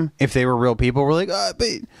game, if they were real people, were like, but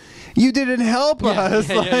you didn't help us.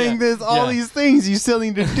 There's all these things you still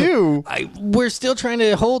need to do. We're still trying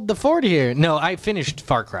to hold the fort here. No, I finished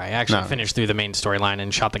Far Cry. I actually finished through the main storyline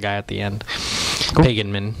and shot the guy at the end. Cool.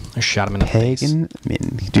 Pagan I shot him in the face. Do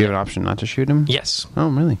you have an option not to shoot him? Yes. Oh,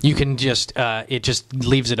 really? You can just, it just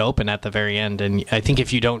leaves it open at the very end. And I think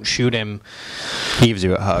if you don't shoot him... He gives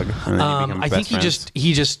you a hug. And then you I think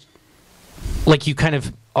he just, like, you kind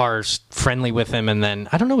of are friendly with him, and then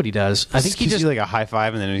I don't know what he does. I think he gives just you like a high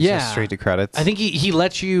five, and then he goes straight to credits. I think he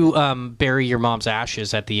lets you bury your mom's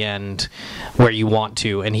ashes at the end where you want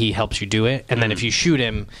to, and he helps you do it. And then if you shoot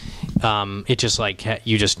him, it just like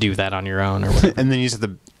you just do that on your own or whatever. And then you just have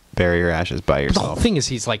to bury your ashes by yourself. The whole thing is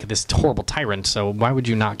he's like this horrible tyrant. So why would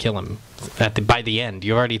you not kill him by the end?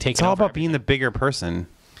 You've already taken. It's all about being the bigger person.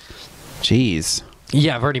 Jeez.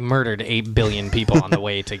 Yeah, I've already murdered 8 billion people on the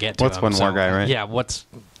way to get to What's him. one more guy, right?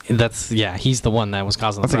 Yeah, he's the one that was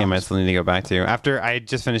causing the That's a game I problems. still need to go back to. After I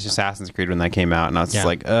just finished Assassin's Creed when that came out, and I was just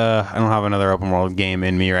like, I don't have another open world game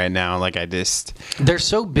in me right now. Like, they're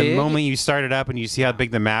so big. The moment you start it up and you see how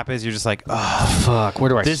big the map is, you're just like, oh, fuck, where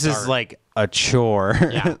do I start? This is like a chore.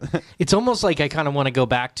 Yeah. It's almost like I kind of want to go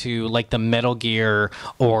back to like the Metal Gear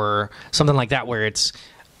or something like that, where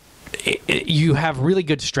you have really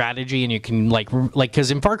good strategy, and you can like because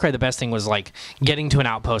in Far Cry the best thing was like getting to an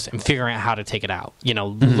outpost and figuring out how to take it out,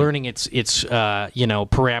 learning its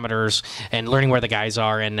parameters and learning where the guys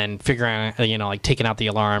are, and then figuring out like taking out the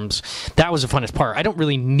alarms. That was the funnest part. I don't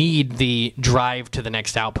really need the drive to the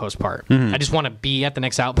next outpost part. I just want to be at the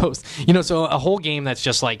next outpost, so a whole game that's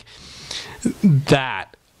just like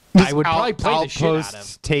that. I would probably play the shit out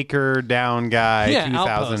of. Taker down guy,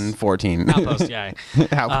 2014. Outpost guy.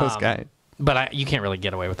 Outpost guy. But you can't really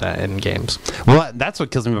get away with that in games. Well, that's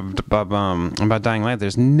what kills me about Dying Light.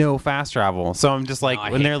 There's no fast travel. So I'm just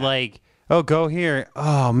like, when they're like, oh, go here.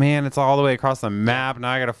 Oh, man, it's all the way across the map.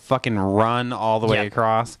 Now I got to fucking run all the way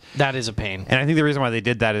across. That is a pain. And I think the reason why they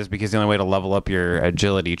did that is because the only way to level up your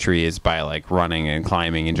agility tree is by like running and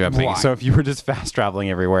climbing and jumping. Why? So if you were just fast traveling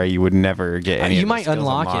everywhere, you would never get any You of might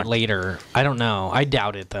unlock unlocked. It later. I don't know. I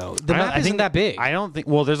doubt it, though. The map isn't that big. I don't think...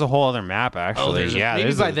 Well, there's a whole other map, actually.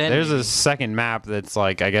 There's a second map that's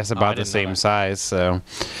like, I guess, about the same size. So,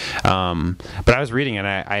 but I was reading, and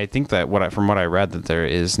I think that from what I read, that there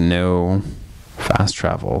is no fast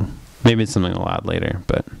travel. Maybe it's something I'll add later,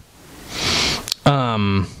 but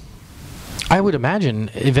I would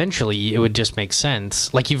imagine eventually it would just make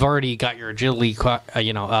sense. Like, you've already got your agility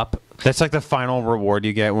up. That's like the final reward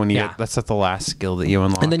you get when you get, that's like the last skill that you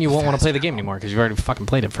unlock. And then you won't want to play the game anymore because you've already fucking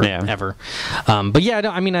played it forever. But yeah,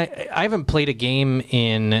 I haven't played a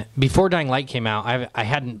game before Dying Light came out. I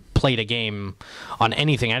hadn't played a game on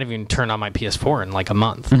anything. I hadn't even turned on my PS4 in like a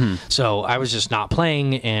month. So I was just not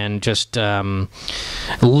playing and just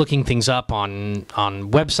looking things up on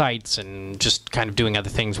websites and just kind of doing other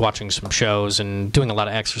things, watching some shows and doing a lot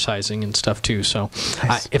of exercising and stuff too. So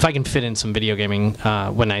nice. If I can fit in some video gaming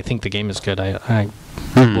when I think the game is good, I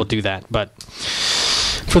will do that. But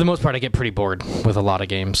for the most part, I get pretty bored with a lot of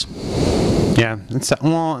games. Yeah,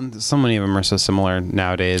 so many of them are so similar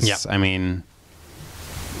nowadays. Yeah. I mean,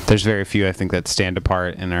 there's very few, I think, that stand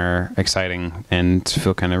apart and are exciting and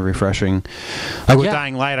feel kind of refreshing. Like with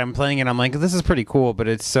Dying Light, I'm playing it, I'm like, this is pretty cool, but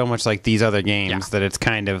it's so much like these other games that it's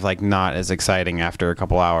kind of like not as exciting after a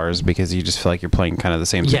couple hours because you just feel like you're playing kind of the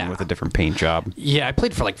same thing with a different paint job. Yeah, I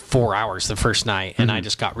played for like 4 hours the first night, and I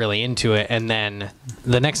just got really into it. And then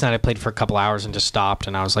the next night I played for a couple hours and just stopped,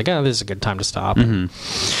 and I was like, oh, this is a good time to stop.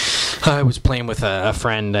 I was playing with a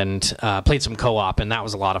friend and played some co-op, and that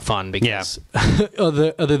was a lot of fun because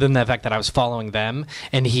other than the fact that I was following them,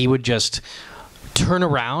 and he would just turn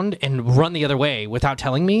around and run the other way without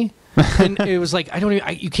telling me. And it was like,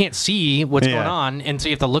 you can't see what's going on, and so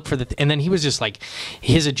you have to look for and then he was just like,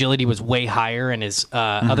 his agility was way higher and his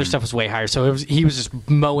other stuff was way higher, so he was just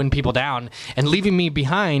mowing people down and leaving me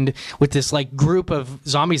behind with this like group of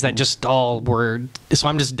zombies that just all were, so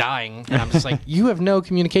I'm just dying, and I'm just like, you have no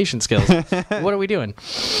communication skills. What are we doing?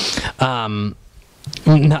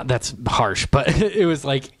 Not that's harsh, but it was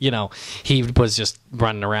like, he was just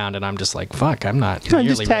running around, and I'm just like, fuck, I'm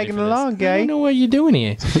just tagging along, guy. I don't know what you're doing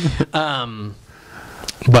here.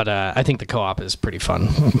 But I think the co-op is pretty fun.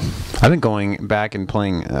 I've been going back and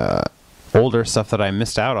playing older stuff that I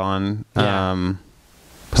missed out on.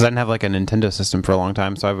 Because I didn't have like a Nintendo system for a long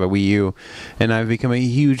time, so I have a Wii U, and I've become a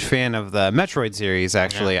huge fan of the Metroid series.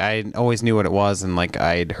 Actually, I always knew what it was, and like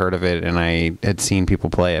I'd heard of it, and I had seen people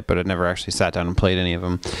play it, but I'd never actually sat down and played any of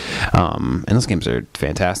them. And those games are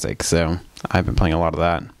fantastic, so I've been playing a lot of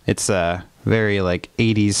that. It's very like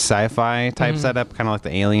 80s sci-fi type setup, kind of like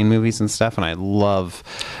the Alien movies and stuff. And I love,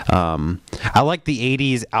 I like the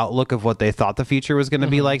 80s outlook of what they thought the future was going to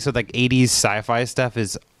be like. So like 80s sci-fi stuff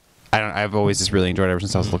is, I've always just really enjoyed it ever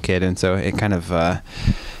since I was a little kid, and so it kind of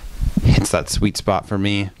hits that sweet spot for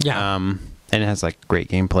me. Yeah. And it has like great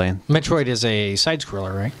gameplay. Metroid is a side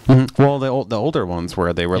scroller, right? Well, the older ones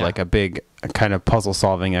where they were like a big kind of puzzle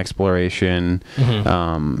solving exploration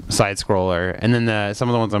side scroller, and then some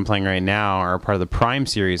of the ones I'm playing right now are part of the Prime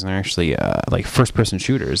series, and they're actually like first person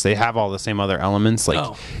shooters. They have all the same other elements.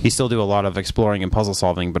 Like you still do a lot of exploring and puzzle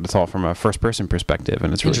solving, but it's all from a first person perspective,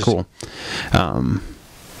 and it's really cool.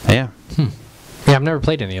 Yeah. Yeah, I've never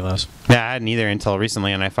played any of those. Yeah, I hadn't either until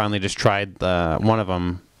recently, and I finally just tried one of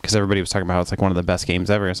them because everybody was talking about how it's like one of the best games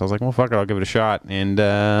ever. So I was like, well, fuck it, I'll give it a shot, and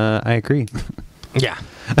I agree. Yeah,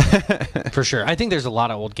 for sure. I think there's a lot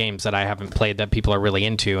of old games that I haven't played that people are really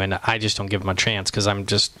into, and I just don't give them a chance because I'm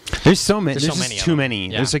just there's so many. There's just too many.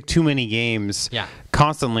 Yeah. There's like too many games. Yeah.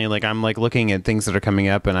 Constantly, like I'm like looking at things that are coming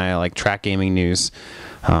up, and I like track gaming news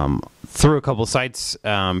through a couple sites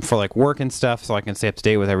for like work and stuff, so I can stay up to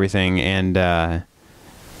date with everything. And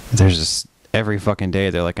there's just every fucking day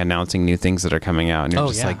they're like announcing new things that are coming out, and you're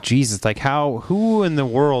just like, Jesus, like who in the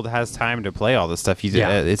world has time to play all this stuff?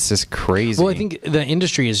 It's just crazy. Well, I think the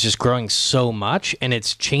industry is just growing so much, and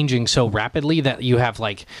it's changing so rapidly that you have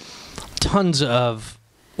like tons of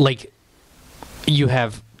video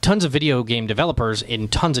game developers in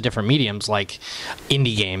tons of different mediums, like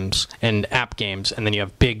indie games and app games, and then you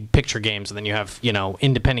have big picture games, and then you have,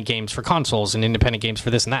 independent games for consoles and independent games for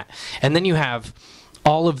this and that. And then you have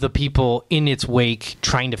all of the people in its wake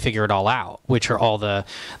trying to figure it all out, which are all the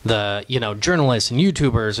journalists and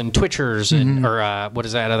YouTubers and Twitchers and what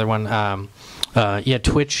is that other one?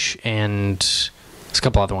 Twitch and there's a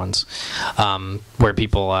couple other ones where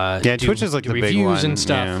people Twitch is like the reviews big one and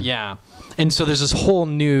stuff. Yeah. And so there's this whole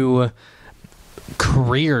new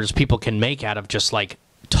careers people can make out of just like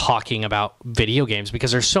talking about video games, because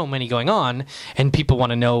there's so many going on and people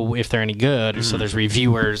want to know if they're any good. So there's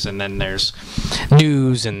reviewers, and then there's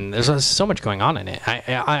news, and there's so much going on in it.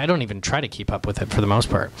 I don't even try to keep up with it for the most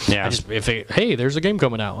part. Yeah. I just, hey, there's a game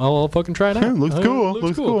coming out, I'll fucking try it out.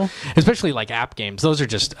 Looks cool. Especially like app games. Those are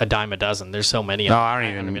just a dime a dozen. There's so many. No, I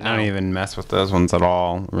don't even mess with those ones at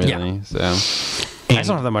all, really. Yeah. So I just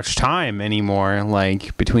don't have that much time anymore,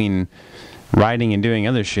 like between writing and doing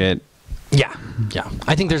other shit. Yeah.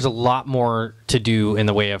 I think there's a lot more to do in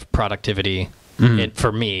the way of productivity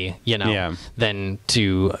for me, than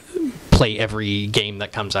to play every game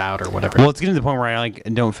that comes out or whatever. Well, it's getting to the point where I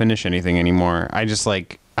don't finish anything anymore. I just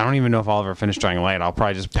I don't even know if I'll ever finish Dying Light. I'll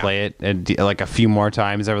probably just play it like a few more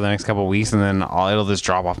times over the next couple of weeks, and then it'll just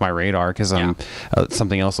drop off my radar because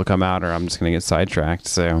something else will come out, or I'm just going to get sidetracked.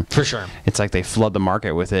 So for sure, it's like they flood the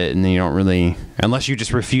market with it, and then you don't really, unless you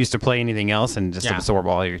just refuse to play anything else and just absorb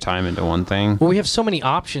all your time into one thing. Well, we have so many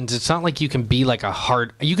options. It's not like you can be you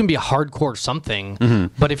can be a hardcore something,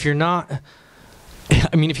 but if you're not,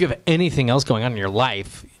 if you have anything else going on in your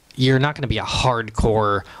life, you're not going to be a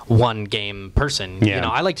hardcore one game person. Yeah.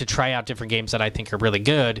 I like to try out different games that I think are really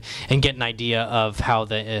good and get an idea of how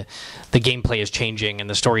the gameplay is changing and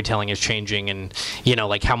the storytelling is changing, and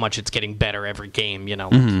like how much it's getting better every game,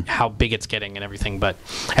 how big it's getting and everything. But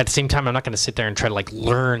at the same time, I'm not going to sit there and try to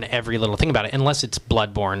learn every little thing about it unless it's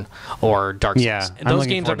Bloodborne or Dark Souls. Yeah, those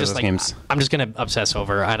games are just games. I'm just going to obsess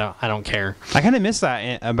over. I don't care. I kind of miss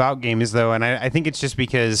that about games though, and I think it's just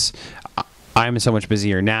because I'm so much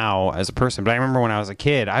busier now as a person. But I remember when I was a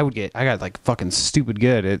kid, I got like fucking stupid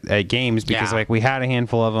good at games because we had a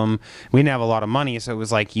handful of them. We didn't have a lot of money, so it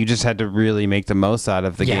was like you just had to really make the most out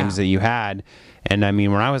of the games that you had. And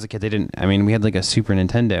when I was a kid, they didn't. We had like a Super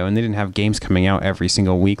Nintendo, and they didn't have games coming out every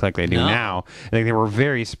single week like they do now. Like they were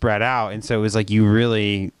very spread out, and so it was like you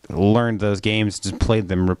really learned those games, just played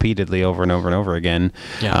them repeatedly over and over and over again.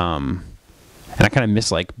 Yeah. And I kind of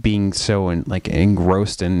miss being so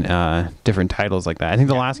engrossed in different titles like that. I think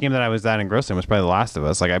the last game that I was that engrossed in was probably The Last of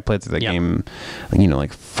Us. I played through the game,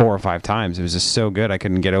 4 or 5 times. It was just so good I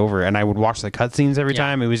couldn't get over it. And I would watch the cutscenes every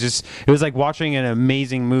time. It was like watching an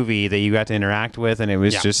amazing movie that you got to interact with, and it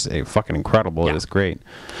was just fucking incredible. It was great.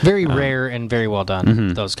 Very rare and very well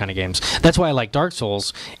done. Those kind of games. That's why I like Dark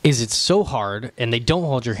Souls. It's so hard, and they don't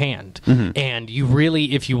hold your hand. And you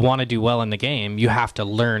really, if you want to do well in the game, you have to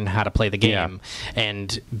learn how to play the game.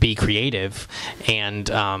 And be creative, and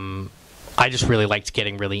I just really liked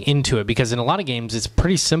getting really into it because in a lot of games it's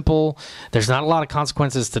pretty simple. There's not a lot of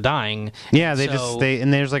consequences to dying. Yeah,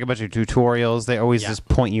 and there's like a bunch of tutorials. They always just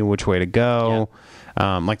point you which way to go.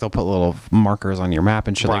 Like they'll put little markers on your map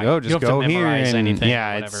and shit. Like, oh, just go here. And anything,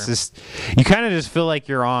 yeah, it's just you kind of just feel like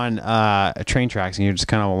you're on train tracks and you're just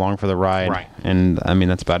kind of along for the ride. Right. And I mean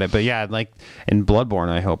that's about it. But yeah, like in Bloodborne,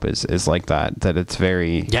 I hope is like that it's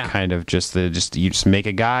very kind of just you just make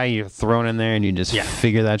a guy, you're thrown in there, and you just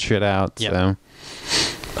figure that shit out. Yep. So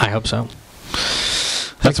I hope so.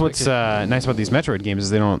 That's what's nice about these Metroid games is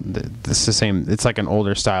they don't. It's the same. It's like an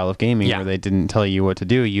older style of gaming where they didn't tell you what to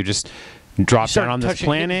do. You just drop down on this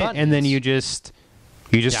planet, and then you just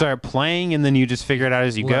start playing, and then you just figure it out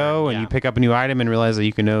as you go, and you pick up a new item and realize that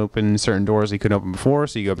you can open certain doors you couldn't open before.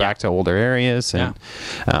 So you go back to older areas, and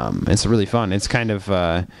it's really fun. It's kind of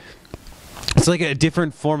it's like a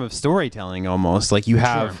different form of storytelling almost. Like you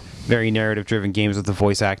have very narrative-driven games with the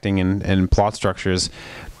voice acting and plot structures.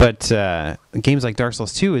 But games like Dark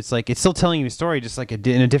Souls 2, it's like it's still telling you a story, just like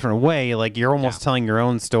in a different way. Like you're almost telling your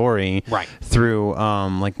own story through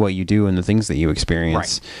like what you do and the things that you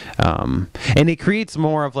experience. And it creates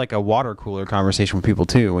more of like a water cooler conversation with people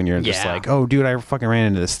too. When you're just like, oh, dude, I fucking ran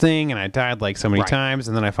into this thing and I died like so many times,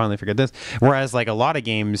 and then I finally figured this. Whereas like a lot of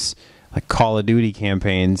games, like Call of Duty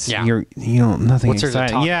campaigns, you know nothing What's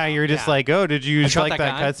exciting. Yeah, you're just like, oh, did you like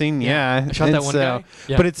that cutscene? Yeah, I shot that one guy.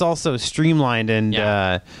 Yeah. But it's also streamlined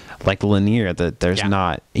and like linear. That there's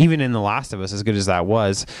not, even in The Last of Us, as good as that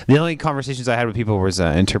was. The only conversations I had with people was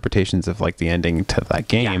interpretations of like the ending to that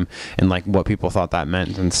game and like what people thought that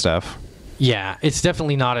meant and stuff. Yeah, it's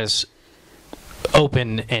definitely not as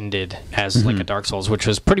open-ended as like a Dark Souls, which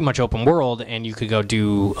was pretty much open world, and you could go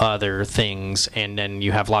do other things, and then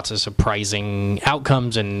you have lots of surprising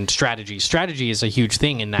outcomes and strategy. Strategy is a huge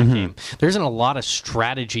thing in that game. There isn't a lot of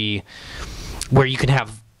strategy where you can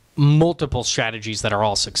have multiple strategies that are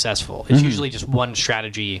all successful. It's usually just one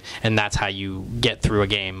strategy, and that's how you get through a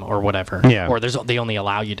game or whatever. Or they only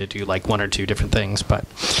allow you to do like one or two different things. But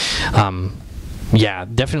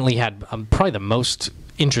definitely had probably the most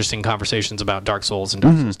interesting conversations about Dark Souls and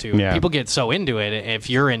Dark Souls 2. People get so into it. If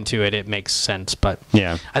you're into it, it makes sense. But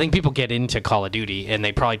I think people get into Call of Duty, and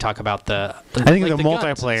they probably talk about the I think like the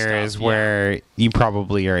multiplayer is where you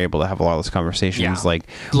probably are able to have a lot of those conversations, like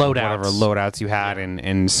whatever loadouts you had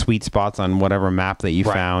and sweet spots on whatever map that you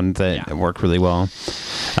found that worked really well.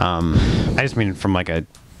 I just mean from like a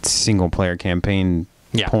single player campaign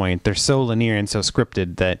point, they're so linear and so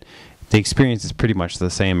scripted that the experience is pretty much the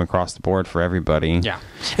same across the board for everybody. Yeah.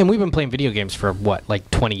 And we've been playing video games for, what,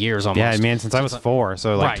 like 20 years almost? Yeah, man, since I was 4,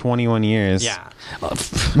 so like 21 years. Yeah.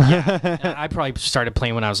 I probably started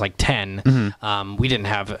playing when I was like 10. We didn't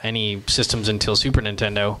have any systems until Super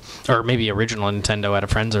Nintendo, or maybe original Nintendo at a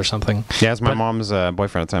friend's or something. Yeah, it's my mom's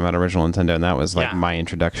boyfriend at the time had original Nintendo, and that was like my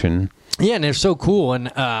introduction. Yeah, and they're so cool. And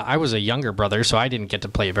I was a younger brother, so I didn't get to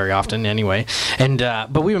play it very often anyway. And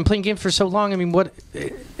but we've been playing games for so long. I mean,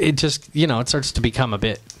 it just, it starts to become a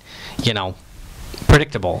bit,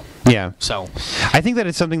 predictable. Yeah. So I think that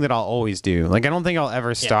it's something that I'll always do. Like, I don't think I'll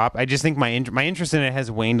ever stop. I just think my interest in it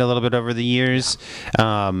has waned a little bit over the years.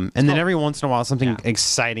 And then every once in a while something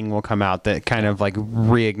exciting will come out that kind of like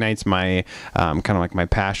reignites my kind of like my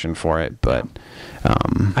passion for it. But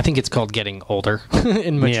I think it's called getting older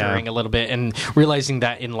and maturing a little bit, and realizing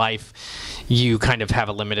that in life you kind of have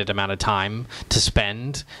a limited amount of time to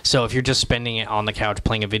spend. So if you're just spending it on the couch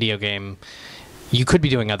playing a video game, you could be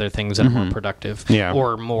doing other things that are more productive,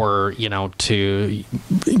 or more, to,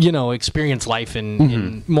 experience life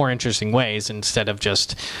in more interesting ways, instead of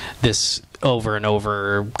just this over and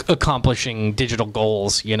over accomplishing digital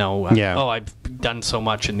goals. Oh, I've done so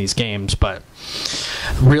much in these games, but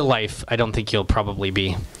real life, I don't think you'll probably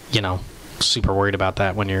be, super worried about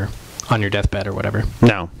that when you're on your deathbed or whatever.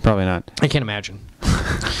 No, probably not. I can't imagine.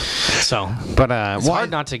 So, but it's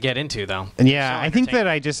hard not to get into, though. Yeah, I think that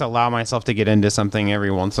I just allow myself to get into something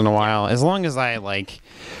every once in a while, as long as I like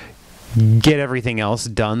get everything else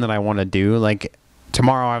done that I want to do. Like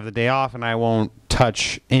tomorrow, I have the day off, and I won't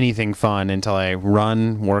touch anything fun until I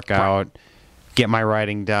run, work out, get my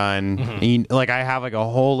writing done. Like I have like a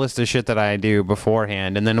whole list of shit that I do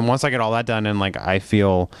beforehand, and then once I get all that done and like I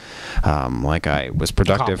feel like I was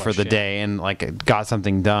productive for the day and like got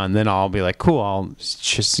something done, then I'll be like, cool, I'll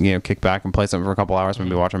just kick back and play something for a couple hours,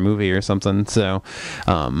 maybe watch a movie or something. So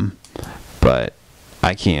but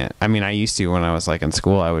I can't. I mean, I used to when I was like in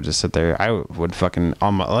school. I would just sit there. I would fucking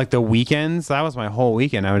on my, like the weekends. That was my whole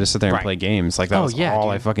weekend. I would just sit there and play games. Like that was all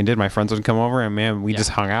I fucking did. My friends would come over and man, we just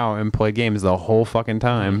hung out and played games the whole fucking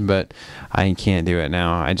time. But I can't do it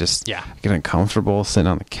now. I just get uncomfortable sitting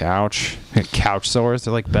on the couch. Couch sores.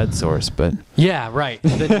 They're like bed sores, but right.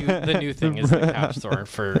 The new thing is the couch sore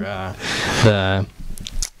for the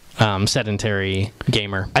sedentary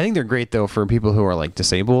gamer. I think they're great though for people who are like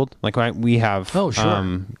disabled. Like we have, Oh, sure.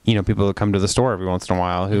 you know, people that come to the store every once in a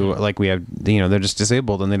while who like we have, you know, they're just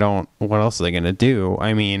disabled and they don't. What else are they going to do?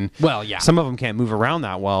 I mean, Well, yeah. some of them can't move around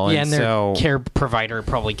that well, Yeah, and their so care provider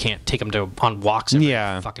probably can't take them on walks every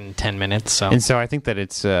fucking 10 minutes. So and so I think that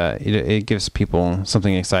it gives people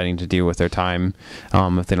something exciting to do with their time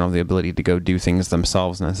if they don't have the ability to go do things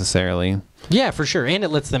themselves necessarily. yeah, for sure, and it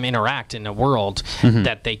lets them interact in a world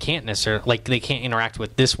that they can't necessarily, like they can't interact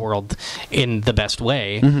with this world in the best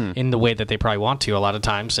way, in the way that they probably want to a lot of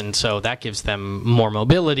times, and so that gives them more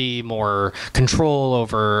mobility, more control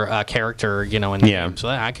over character, you know, in the game. So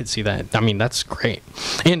I could see that. I mean, that's great,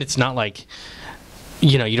 and it's not like,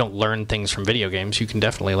 you know, you don't learn things from video games. You can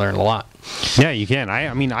definitely learn a lot. Yeah, you can.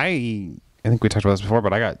 I mean, I think we talked about this before,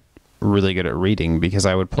 but I got really good at reading because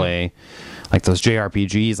I would play like those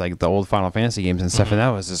JRPGs, like the old Final Fantasy games and stuff, and that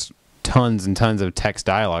was just tons and tons of text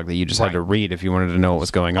dialogue that you just had to read if you wanted to know what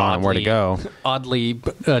was going on and where to go. Oddly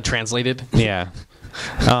translated. Yeah.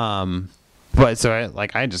 But so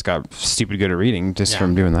I just got stupid good at reading just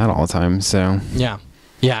from doing that all the time. So yeah,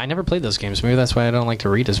 I never played those games. Maybe that's why I don't like to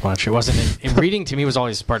read as much. It wasn't reading to me was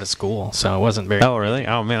always part of school, so it wasn't very. Oh really?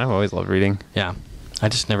 Oh man, I've always loved reading. Yeah, I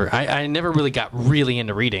just never. I never really got really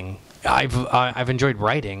into reading. I've enjoyed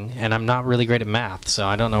writing, and I'm not really great at math, so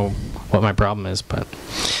I don't know what my problem is. But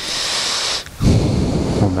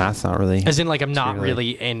well, math's not really. As in, like, I'm not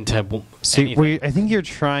really into. See, I think you're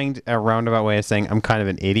trying a roundabout way of saying I'm kind of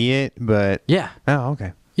an idiot, but yeah. Oh,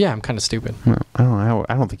 okay. Yeah, I'm kind of stupid. No,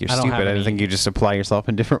 I don't think you're stupid. I think you just apply yourself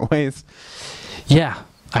in different ways. Yeah,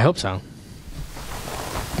 I hope so.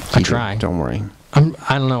 I try. Don't worry. I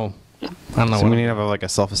don't know. So we need to have like a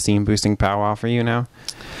self-esteem boosting powwow for you now.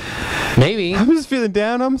 Maybe. I'm just feeling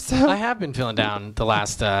down. I have been feeling down the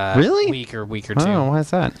last week or two. Oh, why is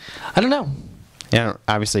that? I don't know. Yeah,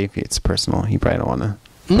 obviously, if it's personal, you probably don't want to.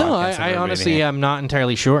 No, I honestly am not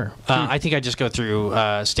entirely sure. I think I just go through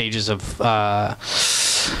stages of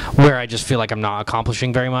where I just feel like I'm not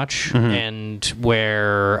accomplishing very much, and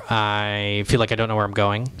where I feel like I don't know where I'm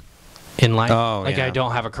going in life. I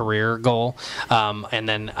don't have a career goal. And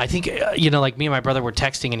then I think, like me and my brother were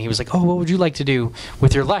texting, and he was like, oh, what would you like to do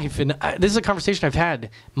with your life? And this is a conversation I've had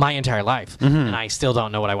my entire life, and I still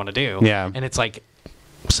don't know what I want to do. Yeah. And it's like,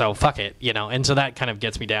 so fuck it, and so that kind of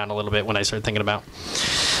gets me down a little bit when I start thinking about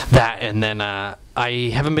that. And then I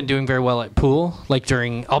haven't been doing very well at pool. Like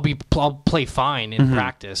I'll play fine in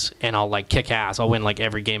practice, and I'll like kick ass. I'll win like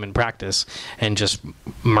every game in practice and just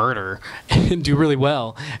murder and do really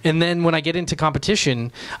well. And then when I get into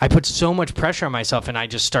competition, I put so much pressure on myself, and I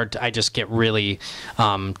just get really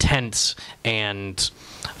tense, and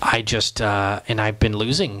I've been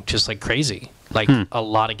losing just like crazy. Like a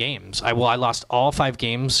lot of games. I lost all 5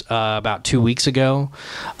 games about 2 weeks ago.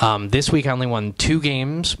 This week I only won 2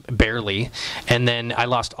 games, barely, and then I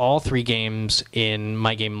lost all 3 games in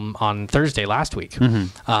my game on Thursday last week.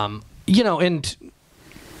 And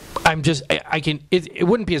I'm just it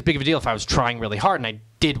wouldn't be as big of a deal if I was trying really hard and I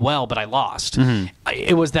did well, but I lost.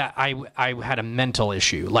 It was that I had a mental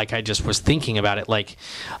issue. Like I just was thinking about it like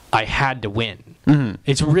I had to win.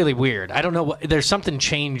 It's really weird. I don't know. There's something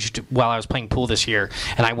changed while I was playing pool this year,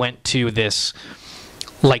 and I went to this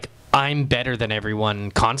like I'm better than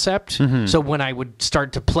everyone concept. So when I would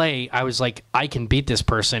start to play, I was like, I can beat this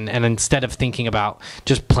person. And instead of thinking about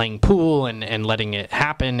just playing pool and letting it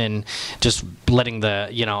happen and just letting the,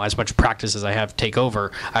 as much practice as I have take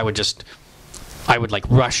over, I would like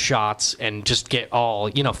rush shots and just get all,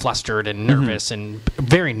 flustered and nervous and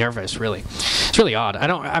very nervous, really. It's really odd.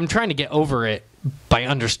 I'm trying to get over it by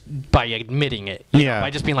admitting it. By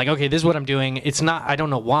just being like, okay, this is what I'm doing. It's not, I don't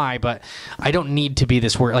know why, but I don't need to be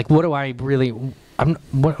this worried. Like, what do I really,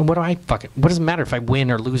 what do I fucking, what does it matter if I win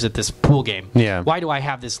or lose at this pool game? Yeah. Why do I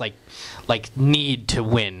have this like need to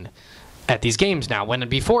win at these games now, when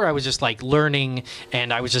before I was just like learning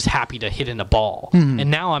and I was just happy to hit in a ball. And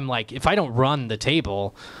now I'm like, if I don't run the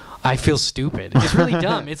table, I feel stupid. It's really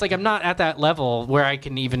dumb. It's like I'm not at that level where I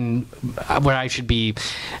can even, where I should be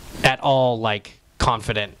at all like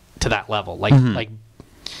confident to that level, like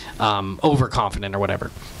overconfident or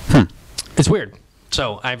whatever. It's weird.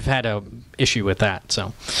 So I've had a issue with that.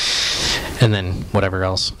 So, and then whatever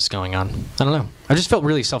else is going on, I don't know. I just felt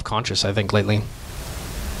really self-conscious, I think, lately.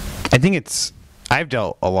 I think I've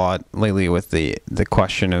dealt a lot lately with the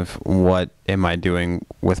question of what am I doing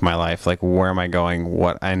with my life? Like, where am I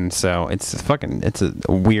going? And so it's a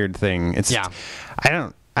weird thing. I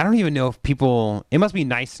don't even know if people, it must be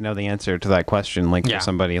nice to know the answer to that question. Like for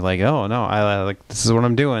somebody like, oh no, I like, this is what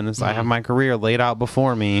I'm doing. I have my career laid out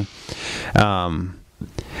before me.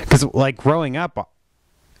 'Cause like growing up,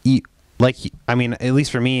 I mean, at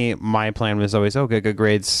least for me, my plan was always, get good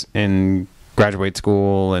grades and graduate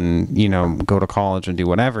school and, go to college and do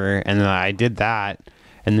whatever. And then I did that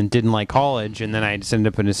and then didn't like college. And then I just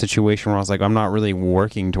ended up in a situation where I was like, I'm not really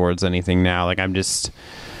working towards anything now. Like I've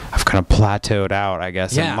kind of plateaued out, I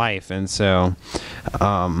guess, in life. And so,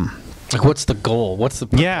 like, what's the goal? What's the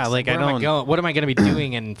purpose? Yeah, like what am I going to be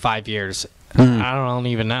doing in 5 years? I don't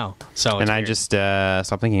even know. So and I just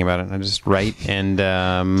stopped thinking about it. I just write and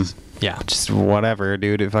just whatever,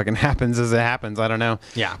 dude. It fucking happens as it happens. I don't know.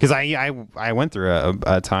 Yeah. Because I went through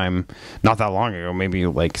a time not that long ago, maybe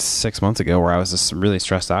like 6 months ago, where I was just really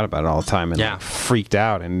stressed out about it all the time and like, freaked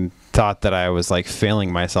out and thought that I was like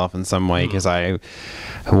failing myself in some way because I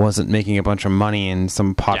wasn't making a bunch of money and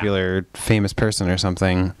some popular famous person or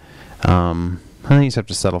something. I think you just have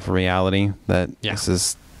to settle for reality that this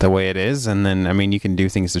is the way it is, and then I mean you can do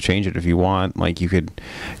things to change it if you want. Like you could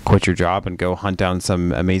quit your job and go hunt down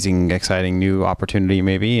some amazing, exciting new opportunity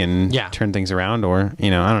maybe and turn things around, or I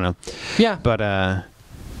don't know. Yeah. But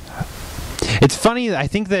it's funny. I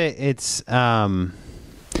think that it's part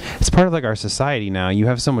of like our society now. You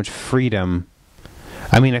have so much freedom.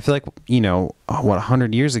 I mean, I feel like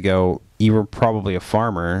 100 years ago you were probably a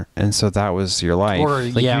farmer, and so that was your life. Or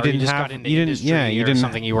like, you didn't have something. You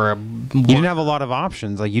didn't have a lot of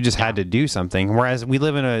options. Like you just had to do something. Whereas we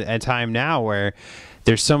live in a time now where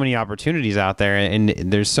there's so many opportunities out there, and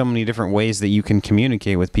there's so many different ways that you can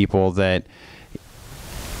communicate with people that.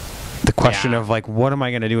 The question of like, what am I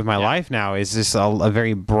going to do with my life now is just a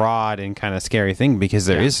very broad and kind of scary thing because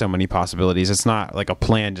there is so many possibilities. It's not like a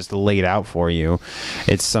plan just laid out for you.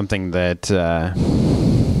 It's something that...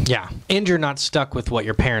 and you're not stuck with what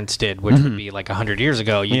your parents did, which would be like 100 years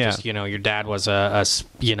ago. You just, your dad was a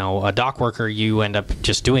dock worker. You end up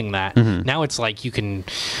just doing that. Now it's like you can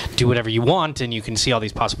do whatever you want, and you can see all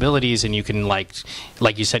these possibilities, and you can like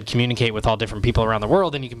you said, communicate with all different people around the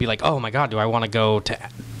world, and you can be like, oh my God, do I want to go to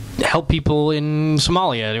help people in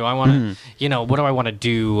Somalia? Do I want to, what do I want to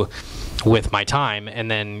do with my time?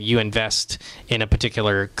 And then you invest in a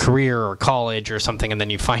particular career or college or something, and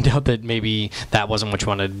then you find out that maybe that wasn't what you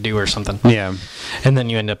wanted to do or something. Yeah. And then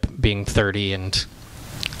you end up being 30 and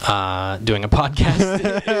doing a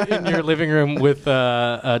podcast in your living room with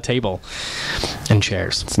a table and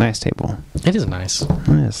chairs. It's a nice table. It is nice. It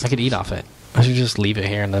is. I could eat off it. I should just leave it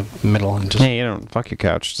here in the middle and just... Hey, you don't fuck your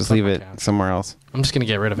couch. Just leave it somewhere else. I'm just going to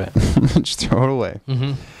get rid of it. Just throw it away.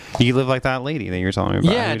 You live like that lady that you were telling me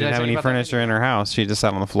about. Yeah, who didn't have any furniture in her house. She just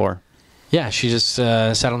sat on the floor. Yeah, she just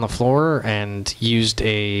sat on the floor and used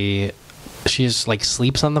she just like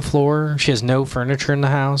sleeps on the floor. She has no furniture in the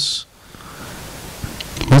house.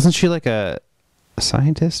 Wasn't she like a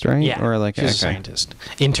scientist, right? Yeah, or like she's a scientist.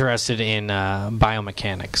 Interested in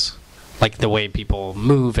biomechanics. Like the way people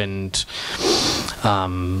move and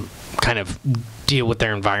kind of deal with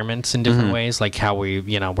their environments in different ways. Like how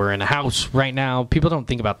we're in a house right now. People don't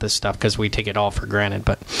think about this stuff because we take it all for granted.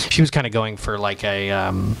 But she was kind of going for like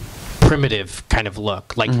a primitive kind of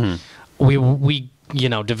look. Like we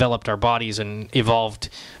developed our bodies and evolved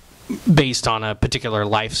based on a particular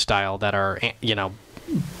lifestyle that our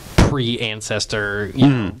pre-ancestor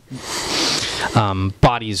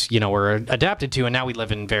bodies were adapted to, and now we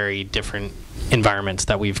live in very different environments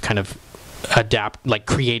that we've kind of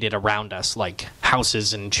created around us, like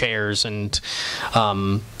houses and chairs and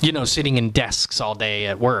sitting in desks all day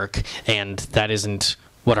at work, and that isn't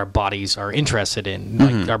what our bodies are interested in.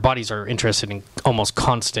 Like our bodies are interested in almost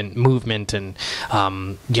constant movement and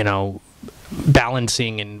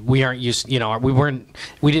balancing, and we aren't used,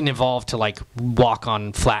 we didn't evolve to like walk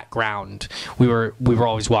on flat ground. We were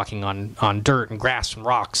always walking on dirt and grass and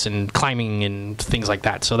rocks and climbing and things like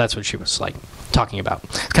that. So that's what she was like talking about,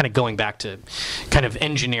 kind of going back to kind of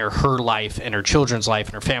engineer her life and her children's life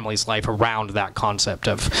and her family's life around that concept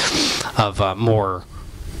of more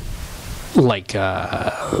like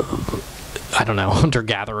I don't know,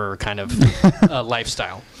 hunter-gatherer kind of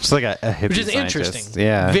lifestyle. It's like a hippie which is scientist. Interesting.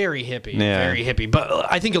 Yeah. Very hippie. Yeah. Very hippie.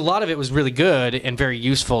 But I think a lot of it was really good and very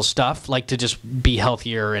useful stuff, like to just be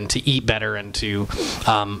healthier and to eat better and to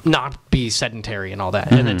not be sedentary and all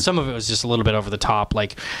that. And then some of it was just a little bit over the top,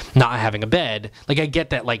 like not having a bed. Like I get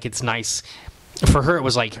that, like it's nice. For her, it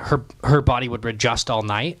was like her body would adjust all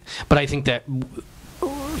night. But I think that...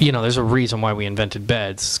 there's a reason why we invented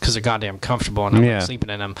beds, because they're goddamn comfortable and I'm like sleeping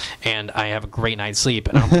in them, and I have a great night's sleep,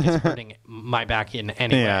 and I don't think it's hurting my back in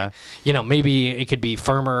any way. Maybe it could be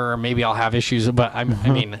firmer, or maybe I'll have issues, but I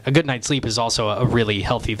mean, a good night's sleep is also a really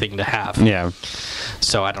healthy thing to have. Yeah.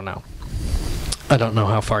 So I don't know. I don't know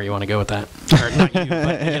how far you want to go with that. Or not you,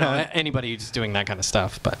 but anybody who's doing that kind of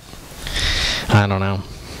stuff, but I don't know.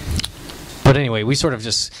 But anyway, we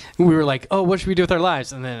were like, oh, what should we do with our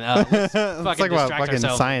lives? And then let's fucking distract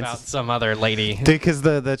ourselves about some other lady. Because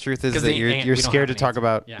the truth is that you're scared to talk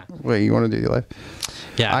about what you want to do with your life.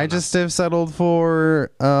 Yeah, I just have settled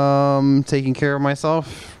for taking care of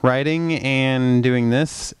myself, writing, and doing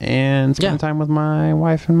this, and spending time with my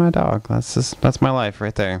wife and my dog. That's my life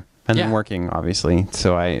right there. And then working, obviously,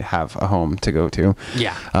 so I have a home to go to.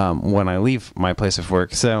 Yeah. When I leave my place of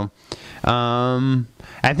work, so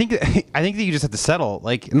I think that you just have to settle.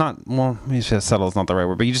 Like, maybe settle is not the right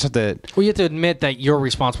word, but you just have to. Well, you have to admit that you're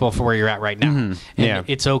responsible for where you're at right now, and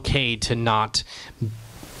it's okay to not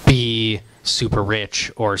be super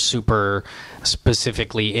rich or super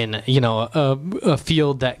specifically in a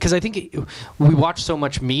field that, because I think we watch so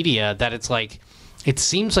much media that it's like, it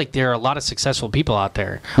seems like there are a lot of successful people out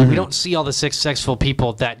there. We don't see all the successful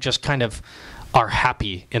people that just kind of are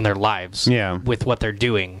happy in their lives with what they're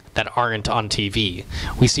doing that aren't on TV.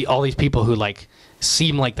 We see all these people who like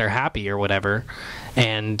seem like they're happy or whatever,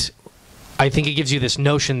 and I think it gives you this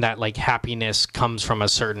notion that like happiness comes from a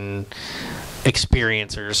certain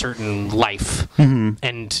experience or a certain life,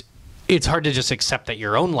 and it's hard to just accept that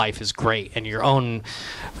your own life is great and your own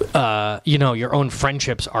your own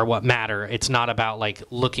friendships are what matter. It's not about like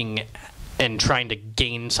looking and trying to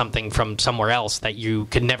gain something from somewhere else that you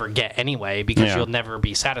could never get anyway, because you'll never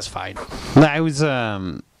be satisfied. I was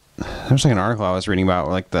there's like an article I was reading about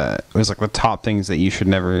it was like the top things that you should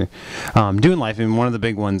never do in life, and one of the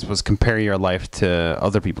big ones was compare your life to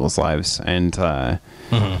other people's lives, and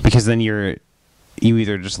because then you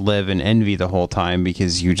either just live in envy the whole time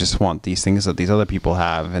because you just want these things that these other people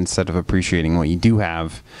have instead of appreciating what you do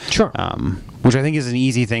have. Sure. Which I think is an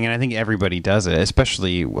easy thing, and I think everybody does it,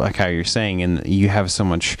 especially like how you're saying, and you have so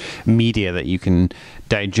much media that you can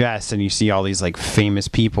digest, and you see all these like famous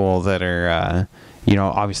people that are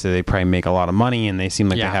obviously they probably make a lot of money and they seem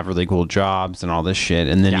like they have really cool jobs and all this shit,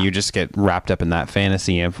 and then you just get wrapped up in that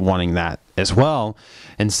fantasy of wanting that as well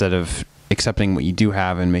instead of accepting what you do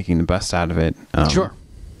have and making the best out of it. Sure.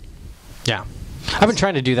 Yeah. I've been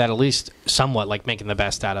trying to do that at least somewhat, like making the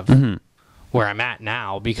best out of where I'm at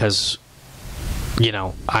now, because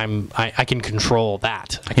I can control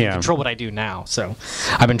that. I can control what I do now. So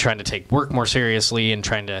I've been trying to take work more seriously and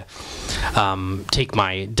trying to take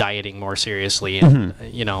my dieting more seriously, and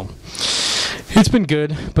it's been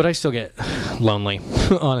good, but I still get lonely,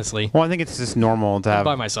 honestly. Well, I think it's just normal to have... I'm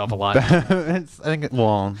by myself a lot. I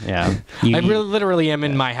literally am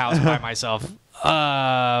in my house by myself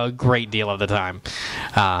a great deal of the time.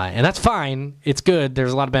 And that's fine. It's good.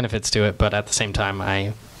 There's a lot of benefits to it, but at the same time,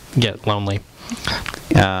 I get lonely.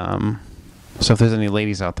 So if there's any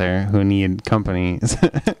ladies out there who need company...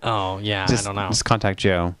 I don't know. Just contact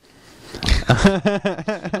Joe.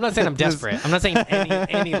 I'm not saying I'm desperate. I'm not saying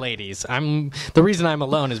any ladies. The reason I'm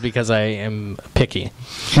alone is because I am picky.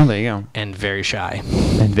 Oh, there you go. And very shy.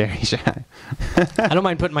 I don't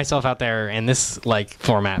mind putting myself out there in this like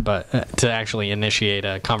format, but to actually initiate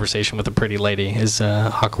a conversation with a pretty lady is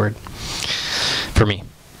awkward for me.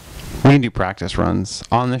 We can do practice runs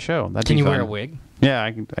on the show. Can you wear a wig? Yeah,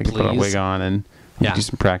 I can put a wig on and do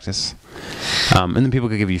some practice. And then people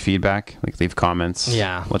could give you feedback, like leave comments.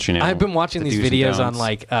 Yeah. Let you know. I've been watching these videos on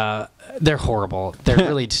like, they're horrible. They're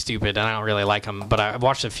really stupid, and I don't really like them. But I've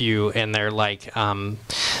watched a few, and they're like,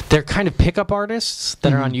 they're kind of pickup artists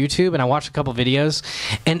that are on YouTube. And I watched a couple videos,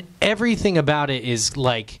 and everything about it is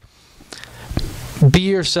like, be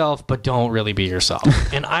yourself, but don't really be yourself.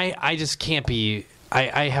 And I just can't be...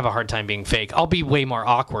 I have a hard time being fake. I'll be way more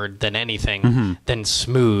awkward than anything than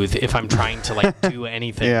smooth if I'm trying to like do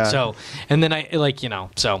anything. So, and then I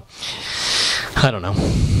so I don't know.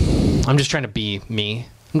 I'm just trying to be me.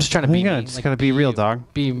 I'm just trying to be me. Just gotta be real, dog.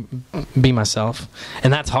 Be myself,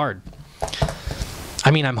 and that's hard.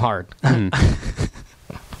 I mean, I'm hard.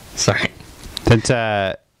 Sorry.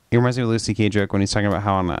 That it reminds me of Lucy K joke when he's talking about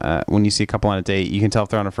how when you see a couple on a date, you can tell if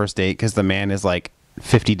they're on a first date because the man is like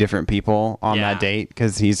 50 different people on that date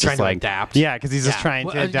because he's trying just to like adapt. Yeah, because he's just trying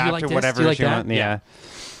to adapt to whatever she wants.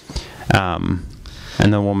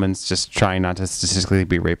 And the woman's just trying not to statistically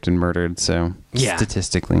be raped and murdered. So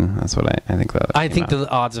statistically, that's what I think. I think the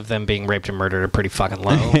odds of them being raped and murdered are pretty fucking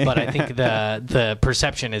low. But I think the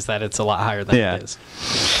perception is that it's a lot higher than it is.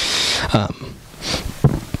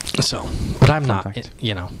 But I'm not,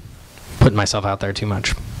 putting myself out there too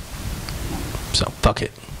much. So fuck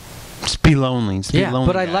it. Just be lonely. Just be lonely.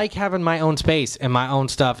 But I like having my own space and my own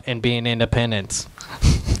stuff and being independent.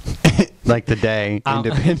 Like the day,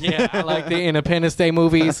 independent. I like the Independence Day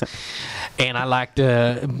movies, and I like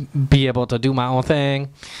to be able to do my own thing.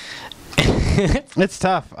 It's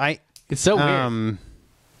tough. It's so weird.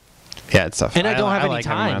 Yeah, it's tough. And I don't have any like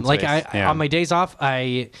having my time. own Like space. on my days off,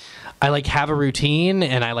 I like have a routine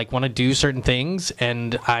and I like want to do certain things,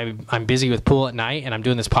 and I'm busy with pool at night, and I'm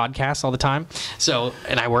doing this podcast all the time. So,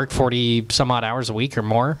 and I work 40 some odd hours a week or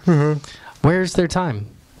more. Where's their time?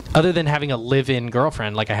 Other than having a live-in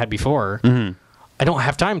girlfriend like I had before, I don't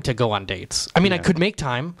have time to go on dates. I mean, I could make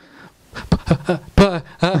time. But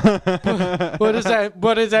what does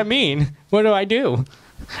that mean? What do I do?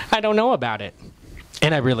 I don't know about it.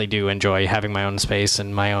 And I really do enjoy having my own space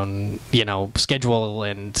and my own, schedule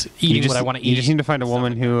and eating what I want to eat. You just need to find a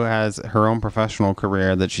woman who has her own professional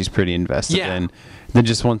career that she's pretty invested in, that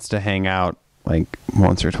just wants to hang out like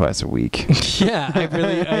once or twice a week. Yeah,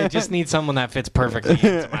 I just need someone that fits perfectly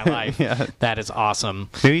into my life. That is awesome.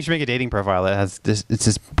 Maybe you should make a dating profile that has this. It's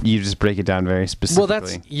just you just break it down very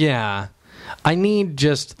specifically. Well, I need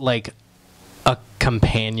just like a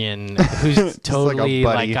companion who's totally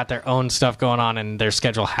like got their own stuff going on, and their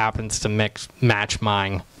schedule happens to match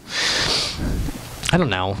mine. I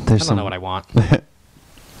don't know. I don't know what I want.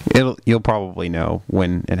 You'll probably know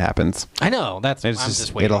when it happens. I know. I'm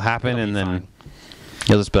just waiting. It'll happen, and then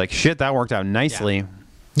you'll just be like, "Shit, that worked out nicely."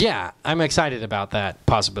 Yeah, I'm excited about that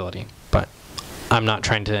possibility, but I'm not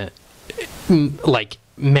trying to like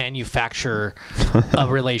manufacture a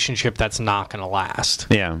relationship that's not going to last.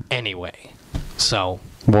 Yeah. Anyway, so.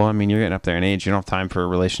 Well, I mean, you're getting up there in age. You don't have time for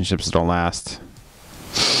relationships that don't last.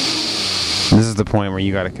 This is the point where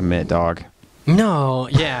you got to commit, dog. No,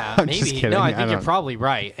 yeah, I'm just maybe. kidding. No, I think you're probably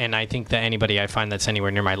right, and I think that anybody I find that's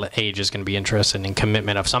anywhere near my age is going to be interested in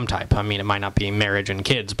commitment of some type. I mean, it might not be marriage and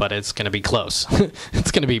kids, but it's going to be close.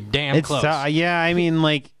 It's going to be damn close. Yeah, I mean,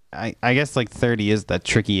 like, I guess like 30 is that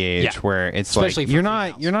tricky age where it's especially like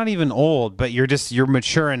you're not even old, but you're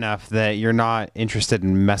mature enough that you're not interested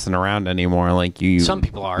in messing around anymore. Like you, some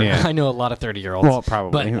people are. Yeah. I know a lot of 30-year-olds. Well,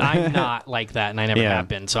 probably, but I'm not like that, and I never have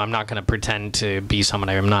been. So I'm not going to pretend to be someone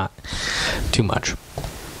I am not too much.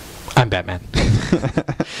 I'm Batman.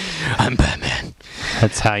 I'm Batman.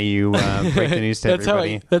 That's how you break the news to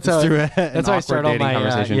everybody. That's how I start all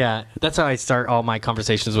my that's how I start all my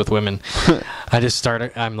conversations with women. I just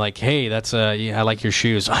start. I'm like, hey, I like your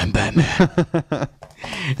shoes. I'm Batman.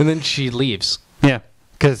 And then she leaves. Yeah,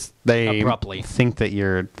 because they abruptly think that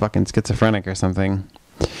you're fucking schizophrenic or something.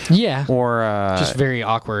 Yeah, or just very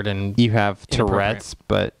awkward, and you have Tourette's,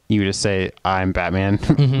 but you just say, "I'm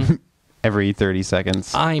Batman." Every 30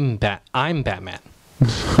 seconds. I'm Batman.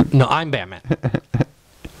 No, I'm Batman.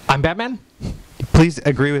 I'm Batman? Please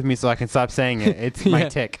agree with me so I can stop saying it. It's my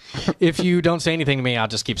tick. If you don't say anything to me, I'll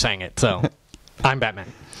just keep saying it. So, I'm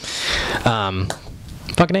Batman.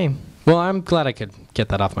 Fucking name. Well, I'm glad I could get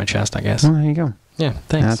that off my chest, I guess. Well, there you go. Yeah,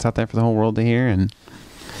 thanks. That's out there for the whole world to hear. And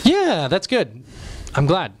yeah, that's good. I'm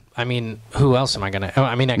glad. I mean, who else am I going to...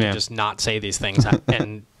 I mean, I can just not say these things and...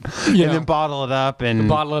 then bottle it up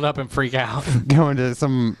and freak out. Go into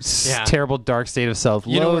some terrible dark state of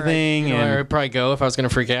self-loathing. You know where I'd probably go if I was going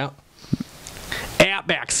to freak out?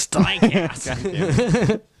 Outback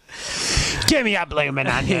Steakhouse. Give me a bloomin'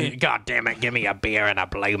 onion. God damn it, give me a beer and a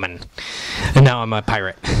bloomin'. And now I'm a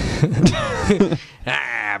pirate.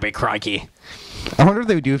 Big crikey. I wonder what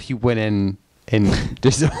they would do if you went in and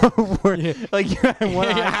just like you had one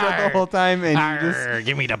eye shut the whole time and you just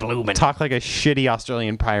give me the bloomin'. Talk like a shitty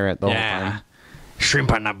Australian pirate the whole time.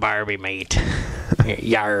 Shrimp on the barbie, mate.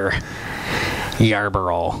 Yar.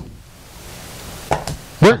 Yarborough.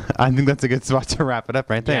 I think that's a good spot to wrap it up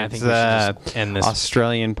right there. Yeah, I think we should just end this.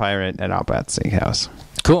 Australian pirate at Outback Steakhouse.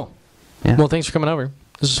 Cool. Yeah. Well, thanks for coming over.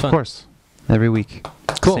 This was fun. Of course. Every week.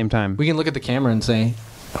 Cool. Same time. We can look at the camera and say,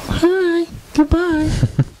 hi, goodbye.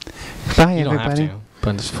 Bye, you everybody. Don't have to,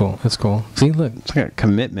 but it's cool. It's cool. See, look. It's like a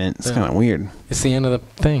commitment. It's kind of weird. It's the end of the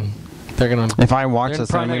thing. They're gonna. If I watch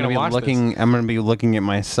this, I'm gonna be looking. I'm gonna be looking at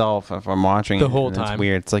myself if I'm watching the whole time. It's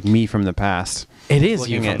weird. It's like me from the past. It is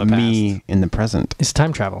looking you at from the past. Me in the present. It's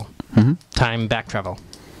time travel. Time back travel.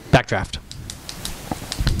 Backdraft.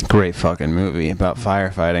 Great fucking movie about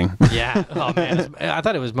firefighting. Yeah. Oh man, I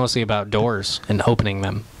thought it was mostly about doors and opening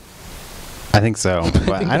them. I think so,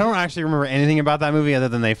 but I don't actually remember anything about that movie other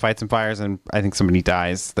than they fight some fires and I think somebody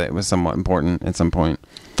dies that was somewhat important at some point.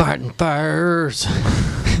 Fighting fires.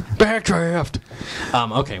 Backdraft.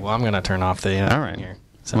 Okay, well, I'm going to turn off the all right. here.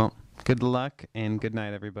 So. Well, good luck and good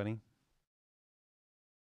night, everybody.